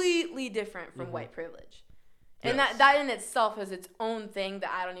completely different from white privilege. And that in itself is its own thing that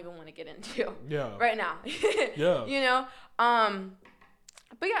I don't even want to get into right now. But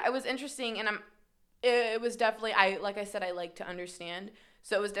yeah, it was interesting, and it was definitely, like I said, I like to understand.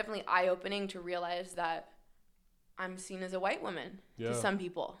 So it was definitely eye-opening to realize that I'm seen as a white woman to some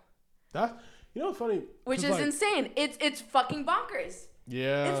people. That, funny. Which is insane. It's fucking bonkers.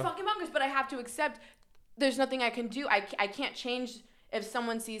 Yeah. It's fucking bonkers, but I have to accept there's nothing I can do. I can't change if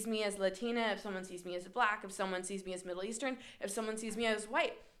someone sees me as Latina, if someone sees me as black, if someone sees me as Middle Eastern, if someone sees me as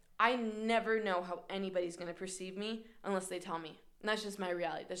white. I never know how anybody's going to perceive me unless they tell me. And that's just my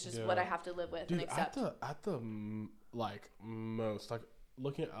reality. That's just what I have to live with and accept. At the like most, like,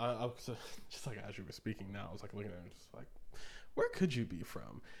 looking at, I was just like, as you were speaking now, I was like looking at it, just like, where could you be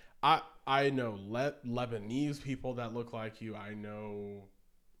from? I know Lebanese people that look like you. I know,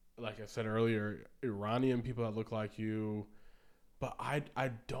 like I said earlier, Iranian people that look like you, but I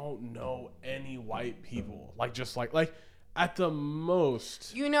don't know any white people. Like, just like At the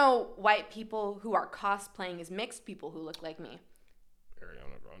most. You know, white people who are cosplaying as mixed people who look like me.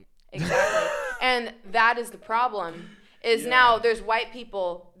 Ariana Grande. Exactly. And that is the problem. Is now there's white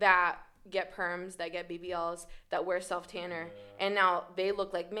people that get perms, that get BBLs, that wear self-tanner, and now they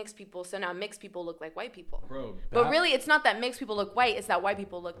look like mixed people, so now mixed people look like white people. Bro, but really, it's not that mixed people look white, it's that white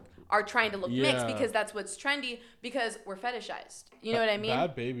people are trying to look mixed because that's what's trendy, because we're fetishized. You know what I mean?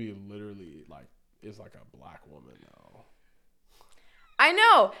 Bad Baby literally, like, is like a black woman now. I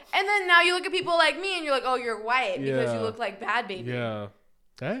know. And then now you look at people like me, and you're like, oh, you're white because you look like Bad Baby. Yeah.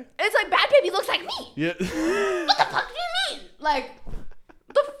 Hey? It's like, Bad Baby looks like me. Yeah. What the fuck do you mean? Like,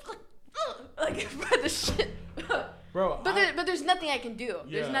 the shit. Bro, but there's nothing I can do.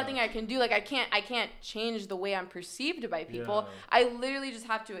 Yeah. There's nothing I can do. Like, I can't change the way I'm perceived by people. Yeah. I literally just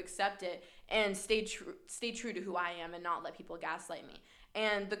have to accept it and stay true to who I am and not let people gaslight me.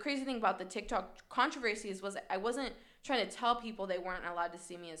 And the crazy thing about the TikTok controversies was I wasn't trying to tell people they weren't allowed to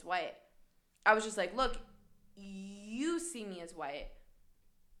see me as white. I was just like, look, you see me as white,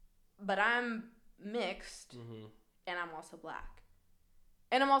 but I'm mixed, and I'm also black.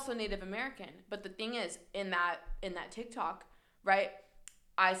 And I'm also Native American. But the thing is, in that TikTok, right,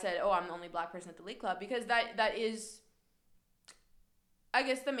 I said, oh, I'm the only black person at the League Club, because that is, I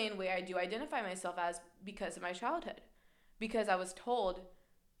guess, the main way I do identify myself as, because of my childhood. Because I was told,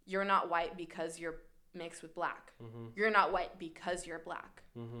 you're not white because you're mixed with black. You're not white because you're black.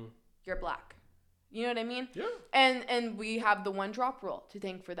 You're black. You know what I mean? Yeah. And we have the one drop rule to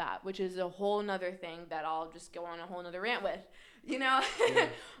thank for that, which is a whole nother thing that I'll just go on a whole nother rant with, you know? Yeah.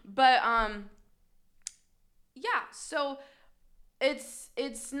 But, yeah, so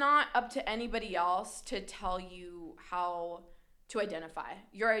it's not up to anybody else to tell you how to identify.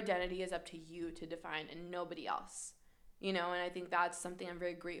 Your identity is up to you to define, and nobody else, you know? And I think that's something I'm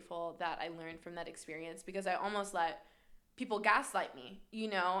very grateful that I learned from that experience, because I almost let people gaslight me, you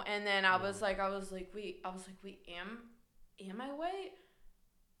know? And then I was like, wait, am I white?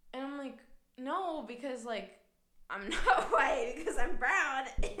 And I'm like, no, because, like, I'm not white, because I'm brown,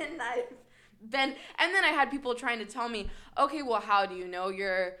 and then I had people trying to tell me, okay, well, how do you know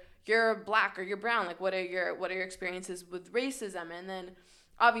you're black or you're brown? Like, what are your experiences with racism? And then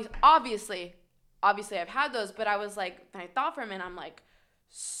obviously I've had those, but I was like, I thought for a minute, I'm like,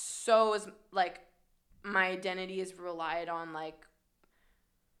 so is, like, my identity is relied on, like,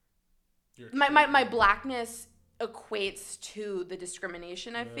 my blackness equates to the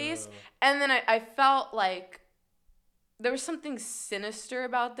discrimination I faced. And then I felt like there was something sinister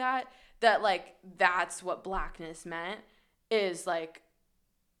about that, like, that's what blackness meant, is, like,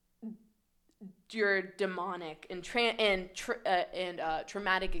 your demonic and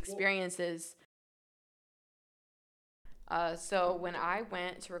traumatic experiences. So when I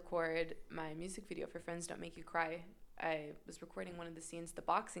went to record my music video for Friends Don't Make You Cry, I was recording one of the scenes, the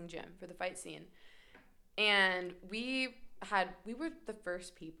boxing gym, for the fight scene. And we were the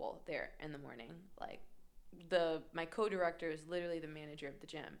first people there in the morning. Like, my co-director is literally the manager of the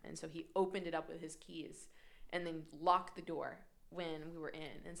gym. And so he opened it up with his keys and then locked the door when we were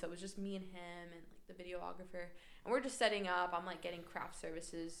in. And so it was just me and him and, like, the videographer. And we're just setting up. I'm, like, getting craft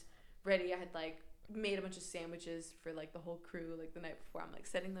services ready. I had, like, made a bunch of sandwiches for, like, the whole crew, like, the night before. I'm, like,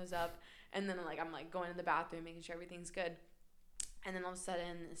 setting those up, and then, like, I'm, like, going in the bathroom, making sure everything's good. And then all of a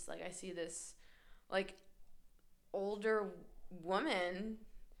sudden, it's like, I see this, like, older woman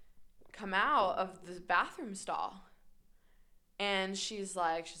come out of the bathroom stall, and she's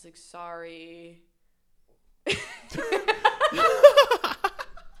like, sorry. And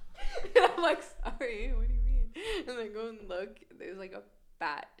I'm like, sorry, what do you mean? And I go and look, there's, like, a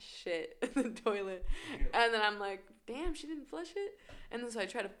fat shit in the toilet. And then I'm like, damn, she didn't flush it? And then so I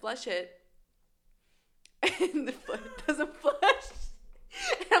try to flush it, and the it doesn't flush.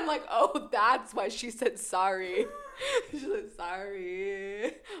 And I'm like, oh, that's why she said sorry. She said sorry.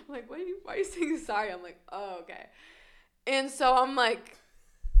 I'm like, why are you saying sorry? I'm like, oh, okay. And so I'm like,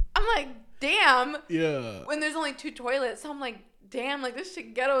 damn. Yeah. When there's only 2 toilets, so I'm like, damn, like, this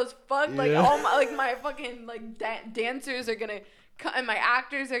shit ghetto as fuck. Like, all my fucking, like, dancers are gonna and my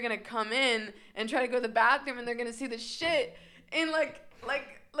actors are gonna come in and try to go to the bathroom, and they're gonna see the shit, and like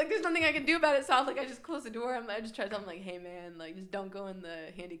there's nothing I can do about it. So I just close the door. I just try to tell them, like, hey man, like, just don't go in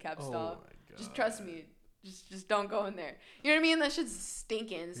the handicap stall. Just trust me. Just don't go in there. You know what I mean? That shit's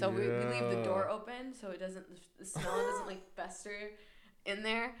stinking. So we leave the door open so the smell doesn't, like, fester in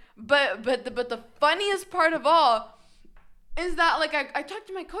there. But the funniest part of all is that, like, I talked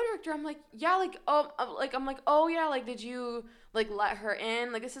to my co-director. I'm like, yeah, like, oh yeah, like, did you, like, let her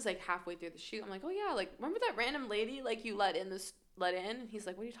in? Like, this is, like, halfway through the shoot. I'm like, oh yeah, like, remember that random lady, like, you let in? And he's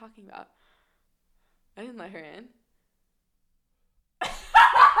like, what are you talking about? I didn't let her in.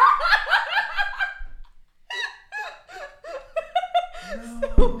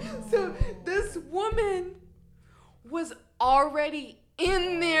 So this woman was already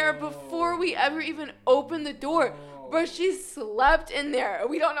in there before we ever even opened the door. But she slept in there.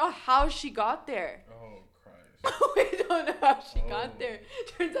 We don't know how she got there. Oh, Christ. We don't know how she got there.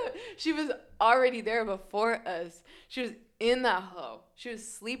 Turns out she was already there before us. She was in that hoe. She was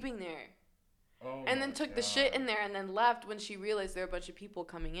sleeping there. Oh, and then took the shit in there and then left when she realized there were a bunch of people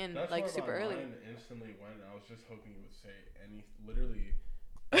coming in. That's like why super my early. Mind instantly went. I was just hoping you would say literally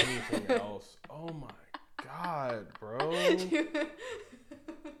anything else. Oh my God, bro.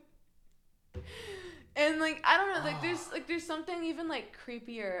 And like I don't know, there's something even like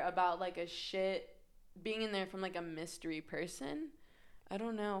creepier about like a shit being in there from like a mystery person. I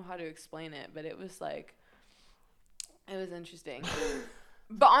don't know how to explain it, but it was interesting.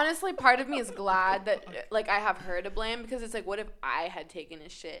 But honestly, part of me is glad that like I have her to blame, because it's like, what if I had taken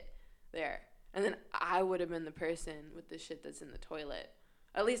his shit there, and then I would have been the person with the shit that's in the toilet.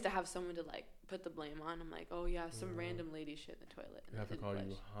 At least I have someone to like put the blame on. I'm like, oh yeah, some random lady shit in the toilet. I have to call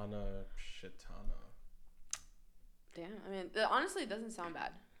you Hana Katana. Damn, I mean, honestly, it doesn't sound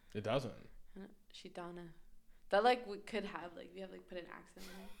bad. It doesn't. Shitana. That like we could have like we have like put an accent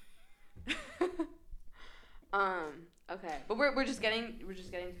in it. Okay, but we're just getting through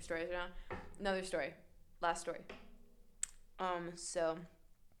stories right now. Another story, last story. So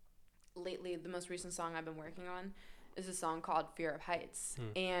lately the most recent song I've been working on is a song called Fear of Heights.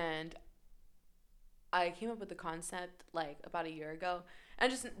 And I came up with the concept like about a year ago, and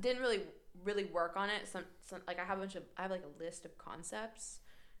I just didn't really work on it. Some like I have like a list of concepts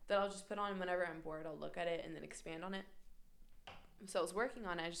that I'll just put on, and whenever I'm bored I'll look at it and then expand on it. So I was working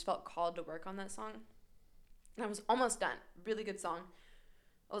on it. I just felt called to work on that song. And I was almost done. Really good song.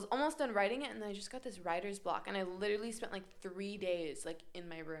 I was almost done writing it, and then I just got this writer's block, and I literally spent like 3 days like in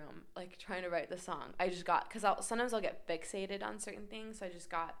my room like trying to write the song. I just got, because sometimes I'll get fixated on certain things, so I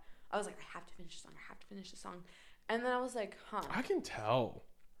was like, I have to finish the song. And then I was like, I can tell.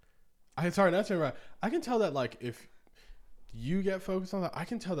 Sorry, not to interrupt. I can tell that like if you get focused on that, I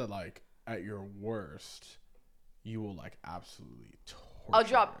can tell that like at your worst, you will like absolutely I'll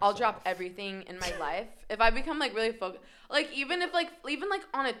drop everything in my life if I become like really focused. Like even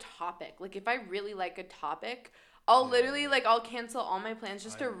on a topic, like if I really like a topic, I'll literally like I'll cancel all my plans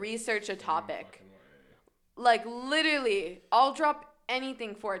just to research a topic. Like literally, I'll drop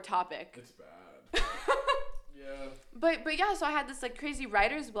anything for a topic. It's bad. Yeah. But yeah, so I had this like crazy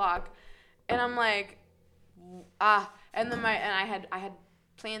writer's block, and I'm like, and then I had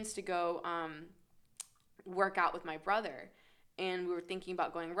plans to go work out with my brother. And we were thinking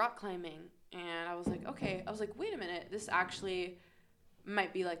about going rock climbing. And I was like, okay. I was like, wait a minute. This actually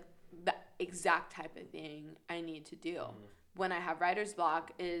might be like the exact type of thing I need to do when I have writer's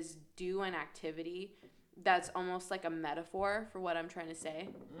block, is do an activity that's almost like a metaphor for what I'm trying to say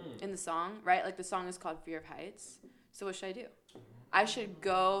in the song, right? Like the song is called Fear of Heights. So what should I do? I should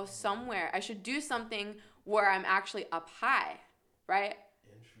go somewhere. I should do something where I'm actually up high, right?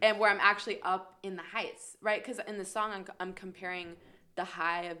 And where I'm actually up in the heights, right? Because in the song, I'm comparing the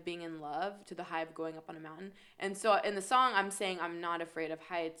high of being in love to the high of going up on a mountain. And so in the song, I'm saying I'm not afraid of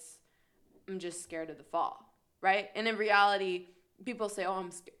heights. I'm just scared of the fall, right? And in reality, people say, oh,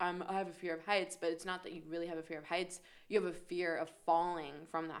 I have a fear of heights, but it's not that you really have a fear of heights. You have a fear of falling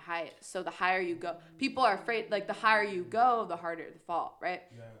from the height. So the higher you go, people are afraid, like the higher you go, the harder the fall, right?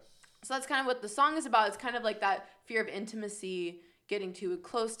 Yes. So that's kind of what the song is about. It's kind of like that fear of intimacy, getting too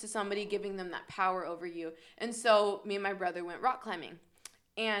close to somebody, giving them that power over you. And so me and my brother went rock climbing.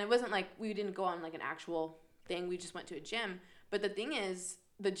 And it wasn't like we didn't go on like an actual thing. We just went to a gym. But the thing is,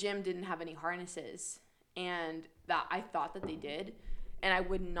 the gym didn't have any harnesses. And that I thought that they did. And I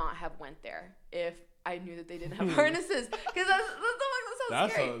would not have went there if I knew that they didn't have harnesses. Because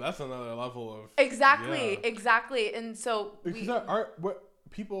that's scary. That's another level of... Exactly. And so... Because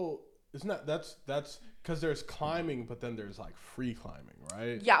that's because there's climbing, but then there's like free climbing,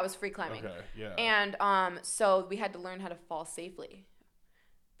 right? Yeah, it was free climbing. Okay, yeah. And so we had to learn how to fall safely,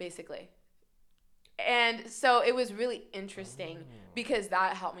 basically. And so it was really interesting because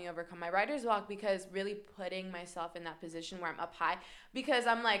that helped me overcome my writer's block, because really putting myself in that position where I'm up high, because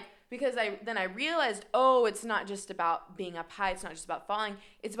I realized, oh, it's not just about being up high. It's not just about falling.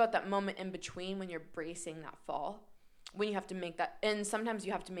 It's about that moment in between when you're bracing that fall, when you have to make that, and sometimes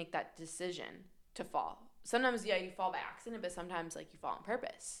you have to make that decision to fall. Sometimes, yeah, you fall by accident, but sometimes like you fall on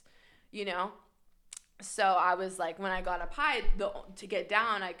purpose, you know? So I was like, when I got up high, to get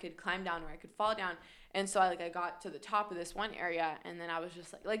down, I could climb down or I could fall down. And so I got to the top of this one area, and then I was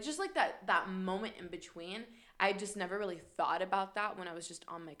just like that moment in between. I just never really thought about that when I was just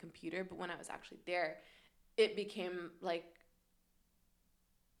on my computer, but when I was actually there, it became like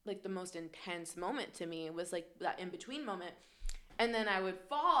like the most intense moment to me was like that in between moment. And then I would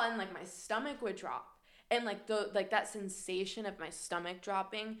fall and like my stomach would drop. And like that sensation of my stomach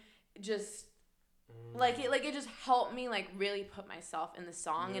dropping just like it just helped me like really put myself in the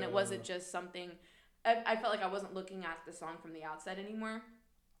song. And it wasn't just something I felt like I wasn't looking at the song from the outside anymore.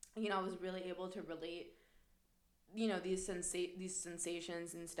 You know, I was really able to relate, you know, these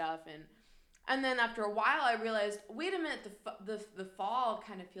sensations and stuff. And then after a while I realized, wait a minute, the fall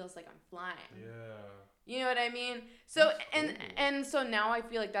kind of feels like I'm flying. Yeah. You know what I mean? So That's cool. and so now I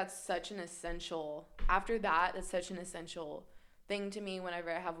feel like that's such an essential, after that, that's such an essential thing to me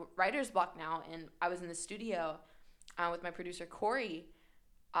whenever I have writer's block now. And I was in the studio with my producer Corey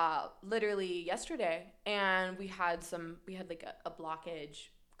literally yesterday, and we had like a blockage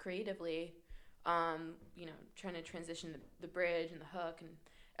creatively, you know, trying to transition the bridge and the hook and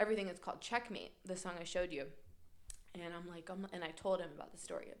everything. It's called Checkmate, the song I showed you. And and I told him about the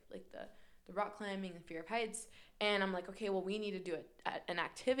story of like the rock climbing and fear of heights. And I'm like, okay, well, we need to do an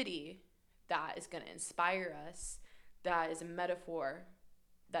activity that is going to inspire us, that is a metaphor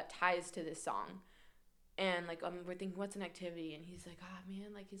that ties to this song. And like, we're thinking, what's an activity? And he's like,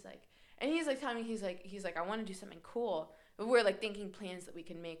 man, like, he's like telling me, he's like, I want to do something cool. But we're like thinking plans that we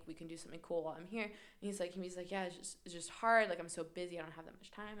can do something cool while I'm here. And he's like, yeah, it's just hard. Like, I'm so busy, I don't have that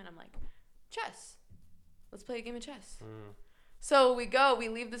much time. And I'm like, chess. Let's play a game of chess. So we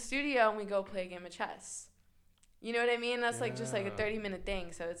leave the studio and we go play a game of chess. You know what I mean? That's like just like a 30-minute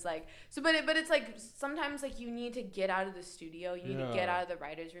thing. So it's like, but it's like sometimes like you need to get out of the studio. You need to get out of the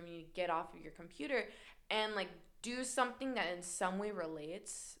writer's room. You need to get off of your computer and like do something that in some way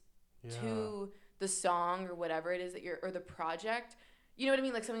relates to the song or whatever it is that or the project. You know what I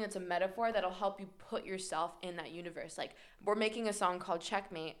mean? Like something that's a metaphor that'll help you put yourself in that universe. Like we're making a song called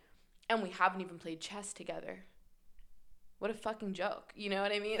Checkmate and we haven't even played chess together. What a fucking joke. You know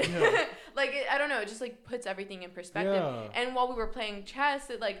what I mean? Yeah. Like, I don't know. It just, like, puts everything in perspective. Yeah. And while we were playing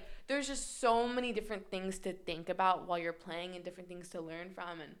chess, there's just so many different things to think about while you're playing and different things to learn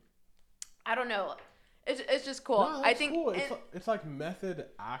from. And I don't know. It's just cool. No, I think cool. It's like method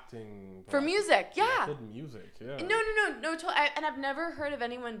acting. For music, yeah. Method music, yeah. No. And I've never heard of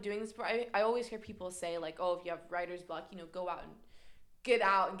anyone doing this before. I always hear people say, like, oh, if you have writer's block, you know, go out and get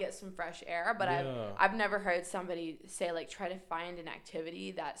out and get some fresh air. But I've never heard somebody say like try to find an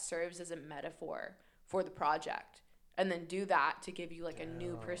activity that serves as a metaphor for the project and then do that to give you like a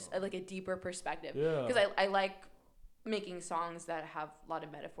new like a deeper perspective. Because I like making songs that have a lot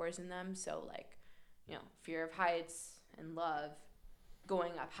of metaphors in them. So like, you know, fear of heights and love,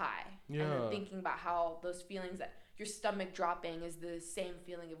 going up high, and then thinking about how those feelings that your stomach dropping is the same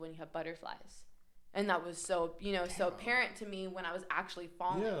feeling of when you have butterflies. And that was so, you know, so apparent to me when I was actually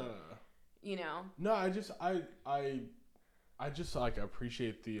falling. Yeah. You know? No, I just like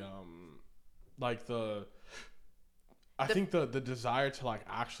appreciate the I think the desire to like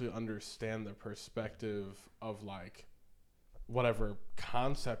actually understand the perspective of like whatever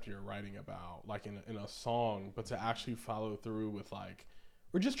concept you're writing about, like in a song, but to actually follow through with like,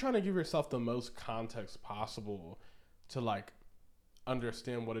 we're just trying to give yourself the most context possible to like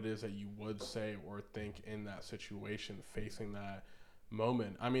understand what it is that you would say or think in that situation facing that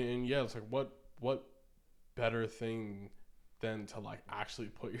moment. I mean, and yeah, it's like what better thing than to like actually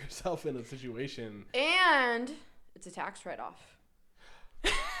put yourself in a situation. And it's a tax write-off.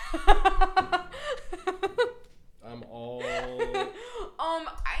 I'm all I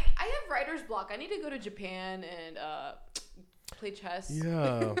have writer's block. I need to go to Japan and play chess.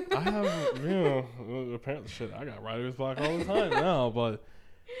 Yeah, I have. Apparently, shit, I got writer's block all the time now. But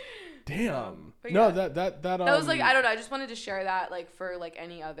damn, but no, that was like, I don't know. I just wanted to share that like for like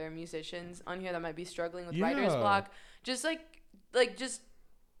any other musicians on here that might be struggling with writer's block. Just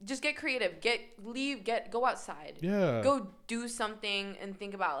just get creative. Go outside. Yeah. Go do something and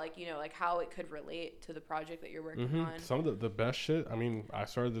think about like, you know, like how it could relate to the project that you're working on. Some of the best shit. I mean, I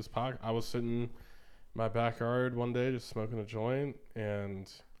started this podcast. I was sitting in my backyard one day just smoking a joint, and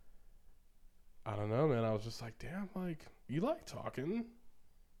I don't know, man. I was just like, damn, like you like talking.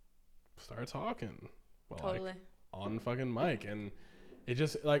 Start talking. Well, totally. Like, on fucking mic, and it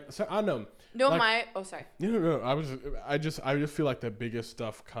just like so I don't know. No, like, sorry. No. I just feel like the biggest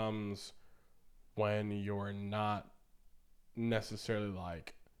stuff comes when you're not necessarily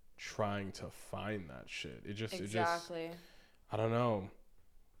like trying to find that shit. It just I don't know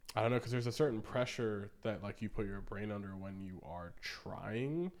because there's a certain pressure that like you put your brain under when you are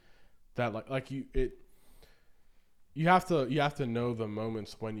trying that like you you have to know the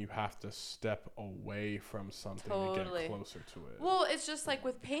moments when you have to step away from something to Totally. get closer to it. Well, it's just like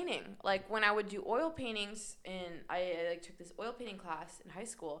with painting. Like when I would do oil paintings, and I like took this oil painting class in high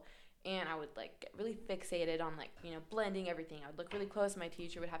school, and I would like get really fixated on like blending everything. I would look really close. My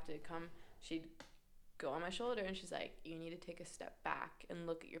teacher would have to come. She'd go on my shoulder, and she's like, "You need to take a step back and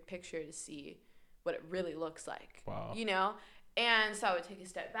look at your picture to see what it really looks like." Wow. And so I would take a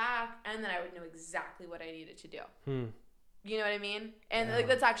step back, and then I would know exactly what I needed to do. You know what I mean? And like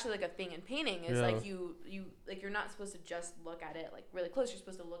that's actually like a thing in painting is like you like you're not supposed to just look at it like really close. You're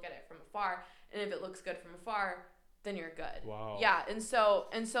supposed to look at it from afar, and if it looks good from afar, then you're good. Wow. Yeah, and so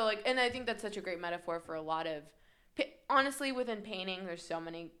like, and I think that's such a great metaphor for a lot of honestly within painting. There's so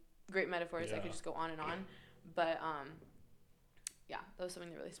many great metaphors. I could just go on and on, but yeah, that was something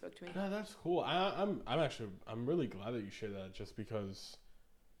that really spoke to me. No, that's cool. I'm really glad that you shared that, just because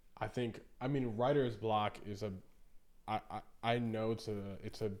I mean writer's block is I know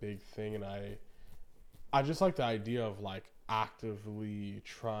it's a big thing, and I just like the idea of like actively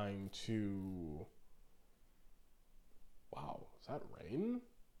trying to. Wow, is that rain?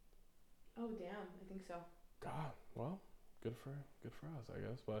 Oh damn, I think so. God, well, good for us, I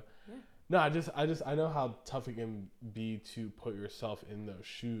guess. But yeah. No, I know how tough it can be to put yourself in those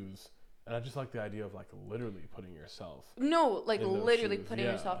shoes, and I just like the idea of like literally putting yourself. No, like literally shoes. putting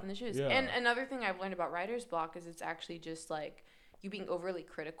yourself in the shoes. Yeah. And another thing I've learned about writer's block is it's actually just like you being overly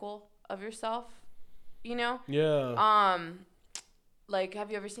critical of yourself. Yeah. Like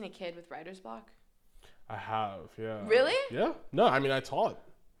have you ever seen a kid with writer's block? I have, yeah. Really? Yeah. No, I mean I taught.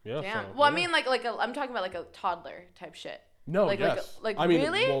 Yeah. Damn. So, well, yeah. I mean I'm talking about like a toddler type shit. No, like, yes. Like I mean,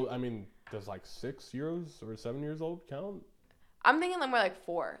 really? Well, I mean, does like 6 years or 7 years old count? I'm thinking like more like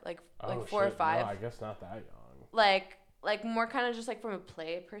 4, like 4 or 5. No, I guess not that young. Like more kind of just like from a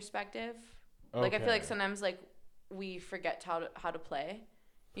play perspective. Okay. Like I feel like sometimes like we forget how to play,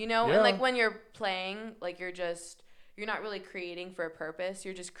 Yeah. And like when you're playing, like you're not really creating for a purpose.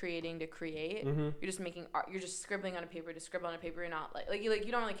 You're just creating to create. Mm-hmm. You're just making art. You're just scribbling on a paper to scribble on a paper. You're not like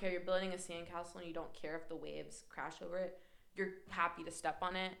you don't really care. You're building a sandcastle and you don't care if the waves crash over it. You're happy to step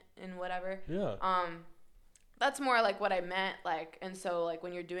on it and whatever. Yeah. That's more like what I meant. Like, and so like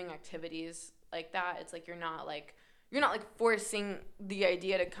when you're doing activities like that, it's like you're not like forcing the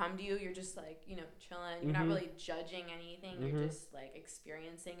idea to come to you. You're just like chilling. You're not really judging anything. You're just like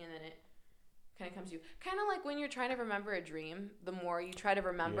experiencing, and then it kind of comes to you. Kind of like when you're trying to remember a dream. The more you try to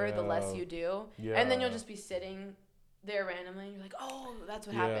remember, the less you do. Yeah. And then you'll just be sitting there randomly, and you're like, oh, that's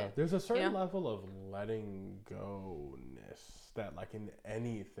what happened. There's a certain level of letting go-ness that, like in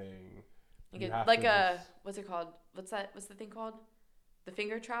anything, what's it called? What's the thing called? The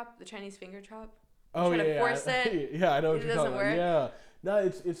finger trap, the Chinese finger trap. Oh trying to force it. Yeah, I know what you're talking about. Work. Yeah, no,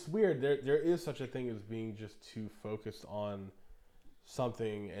 it's weird. There is such a thing as being just too focused on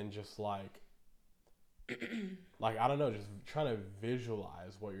something and just like I don't know, just trying to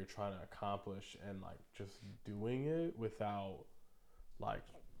visualize what you're trying to accomplish and like just doing it without like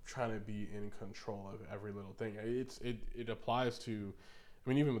trying to be in control of every little thing. It applies to, I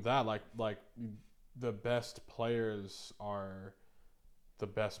mean, even with that, like the best players are the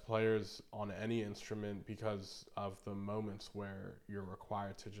best players on any instrument because of the moments where you're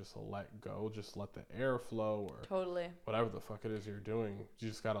required to just let go, just let the air flow, or totally whatever the fuck it is you're doing. You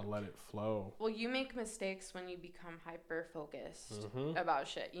just gotta let it flow. Well, you make mistakes when you become hyper focused about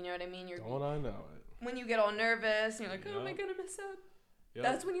shit. You know what I mean? Don't I know it? When you get all nervous and you're like, oh, am I gonna mess up? Yep.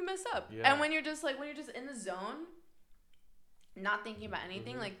 That's when you mess up. Yeah. And when you're just in the zone, not thinking about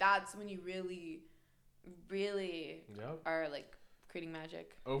anything, like that's when you really, really are like creating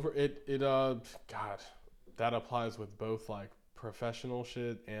magic. God, that applies with both like professional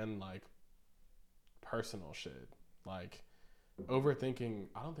shit and like personal shit. Like overthinking,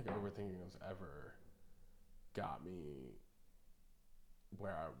 I don't think overthinking has ever got me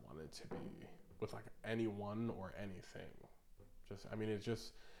where I wanted to be with like anyone or anything.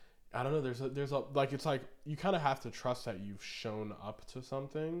 I don't know, there's a like, it's like you kind of have to trust that you've shown up to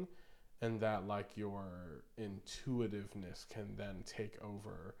something, and that like your intuitiveness can then take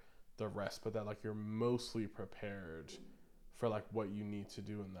over the rest, but that like you're mostly prepared for like what you need to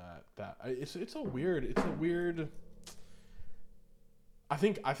do in that it's a weird I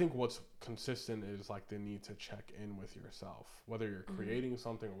think what's consistent is like the need to check in with yourself, whether you're creating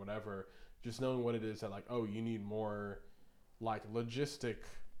something or whatever, just knowing what it is that like, oh, you need more like logistic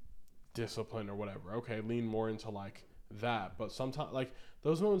discipline or whatever. Okay, lean more into like that. But sometimes like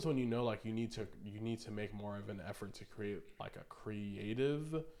those moments when like you need to make more of an effort to create like a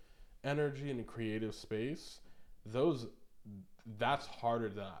creative energy and a creative space, that's harder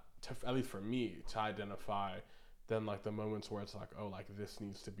to at least for me to identify than like the moments where it's like, oh, like this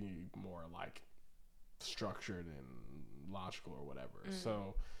needs to be more like structured and logical or whatever.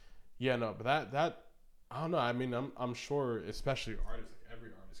 So yeah, no, but that I don't know. I mean, I'm sure, especially artists, like every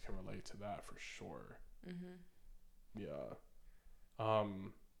artist can relate to that for sure. Yeah.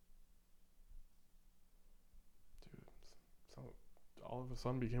 Dude, so all of a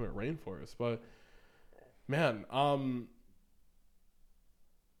sudden became a rainforest, but man, Hana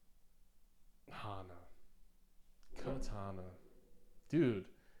Katana, dude,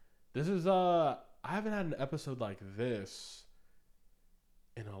 this is I haven't had an episode like this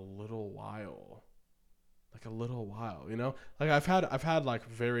in a little while, you know, like I've had like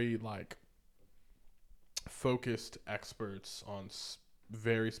very like focused experts on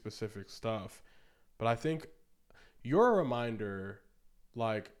very specific stuff, but I think your reminder,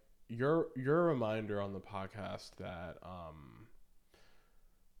 like your reminder on the podcast that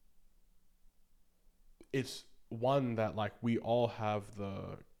it's one that like we all have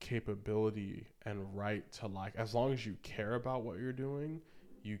the capability and right to, like, as long as you care about what you're doing,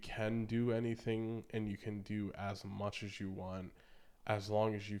 you can do anything and you can do as much as you want, as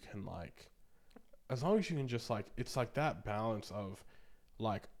long as you can just like, it's like that balance of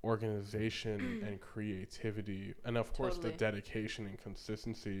like organization and creativity, and of course the dedication and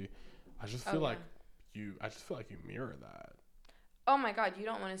consistency. I just feel like you mirror that. Oh my God, you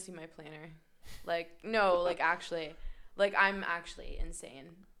don't want to see my planner. Like, no, like actually, like I'm actually insane.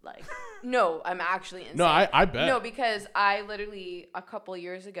 Like, no, I'm actually insane. No, I bet. No, because I literally a couple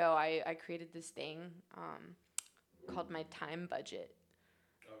years ago I created this thing called my time budget.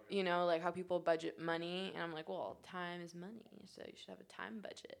 You know, like how people budget money. And I'm like, well, time is money. So you should have a time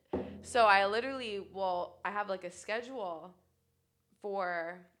budget. So I literally, I have like a schedule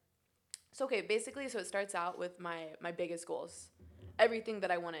for, so okay, basically, so it starts out with my biggest goals. Everything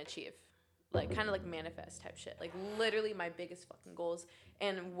that I want to achieve. Like kind of like manifest type shit. Like literally my biggest fucking goals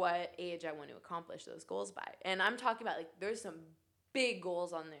and what age I want to accomplish those goals by. And I'm talking about like there's some big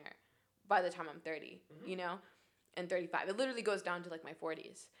goals on there by the time I'm 30, you know? And 35. It literally goes down to like my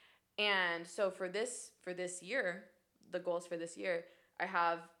 40s. And so for this year, the goals for this year, I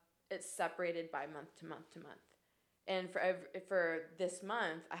have it separated by month to month to month. And for this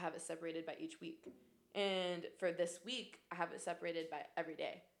month, I have it separated by each week. And for this week, I have it separated by every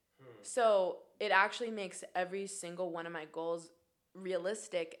day. So it actually makes every single one of my goals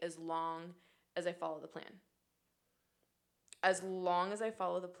realistic as long as I follow the plan. As long as I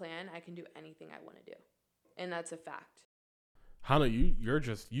follow the plan, I can do anything I want to do. And that's a fact. Hana, I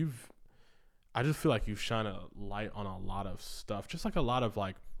just feel like you've shine a light on a lot of stuff. Just like a lot of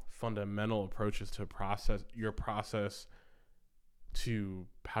like fundamental approaches to your process to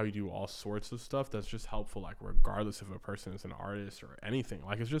how you do all sorts of stuff that's just helpful, like regardless if a person is an artist or anything.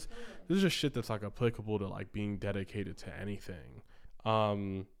 Like it's just, this is just shit that's like applicable to like being dedicated to anything.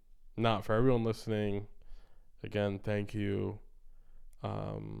 Not for everyone listening, again, thank you.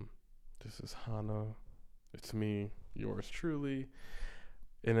 This is Hana. It's me, yours truly.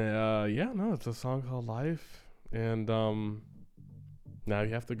 And it's a song called Life. And now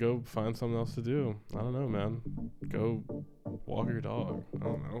you have to go find something else to do. I don't know, man. Go walk your dog. I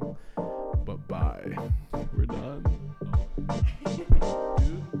don't know. But bye.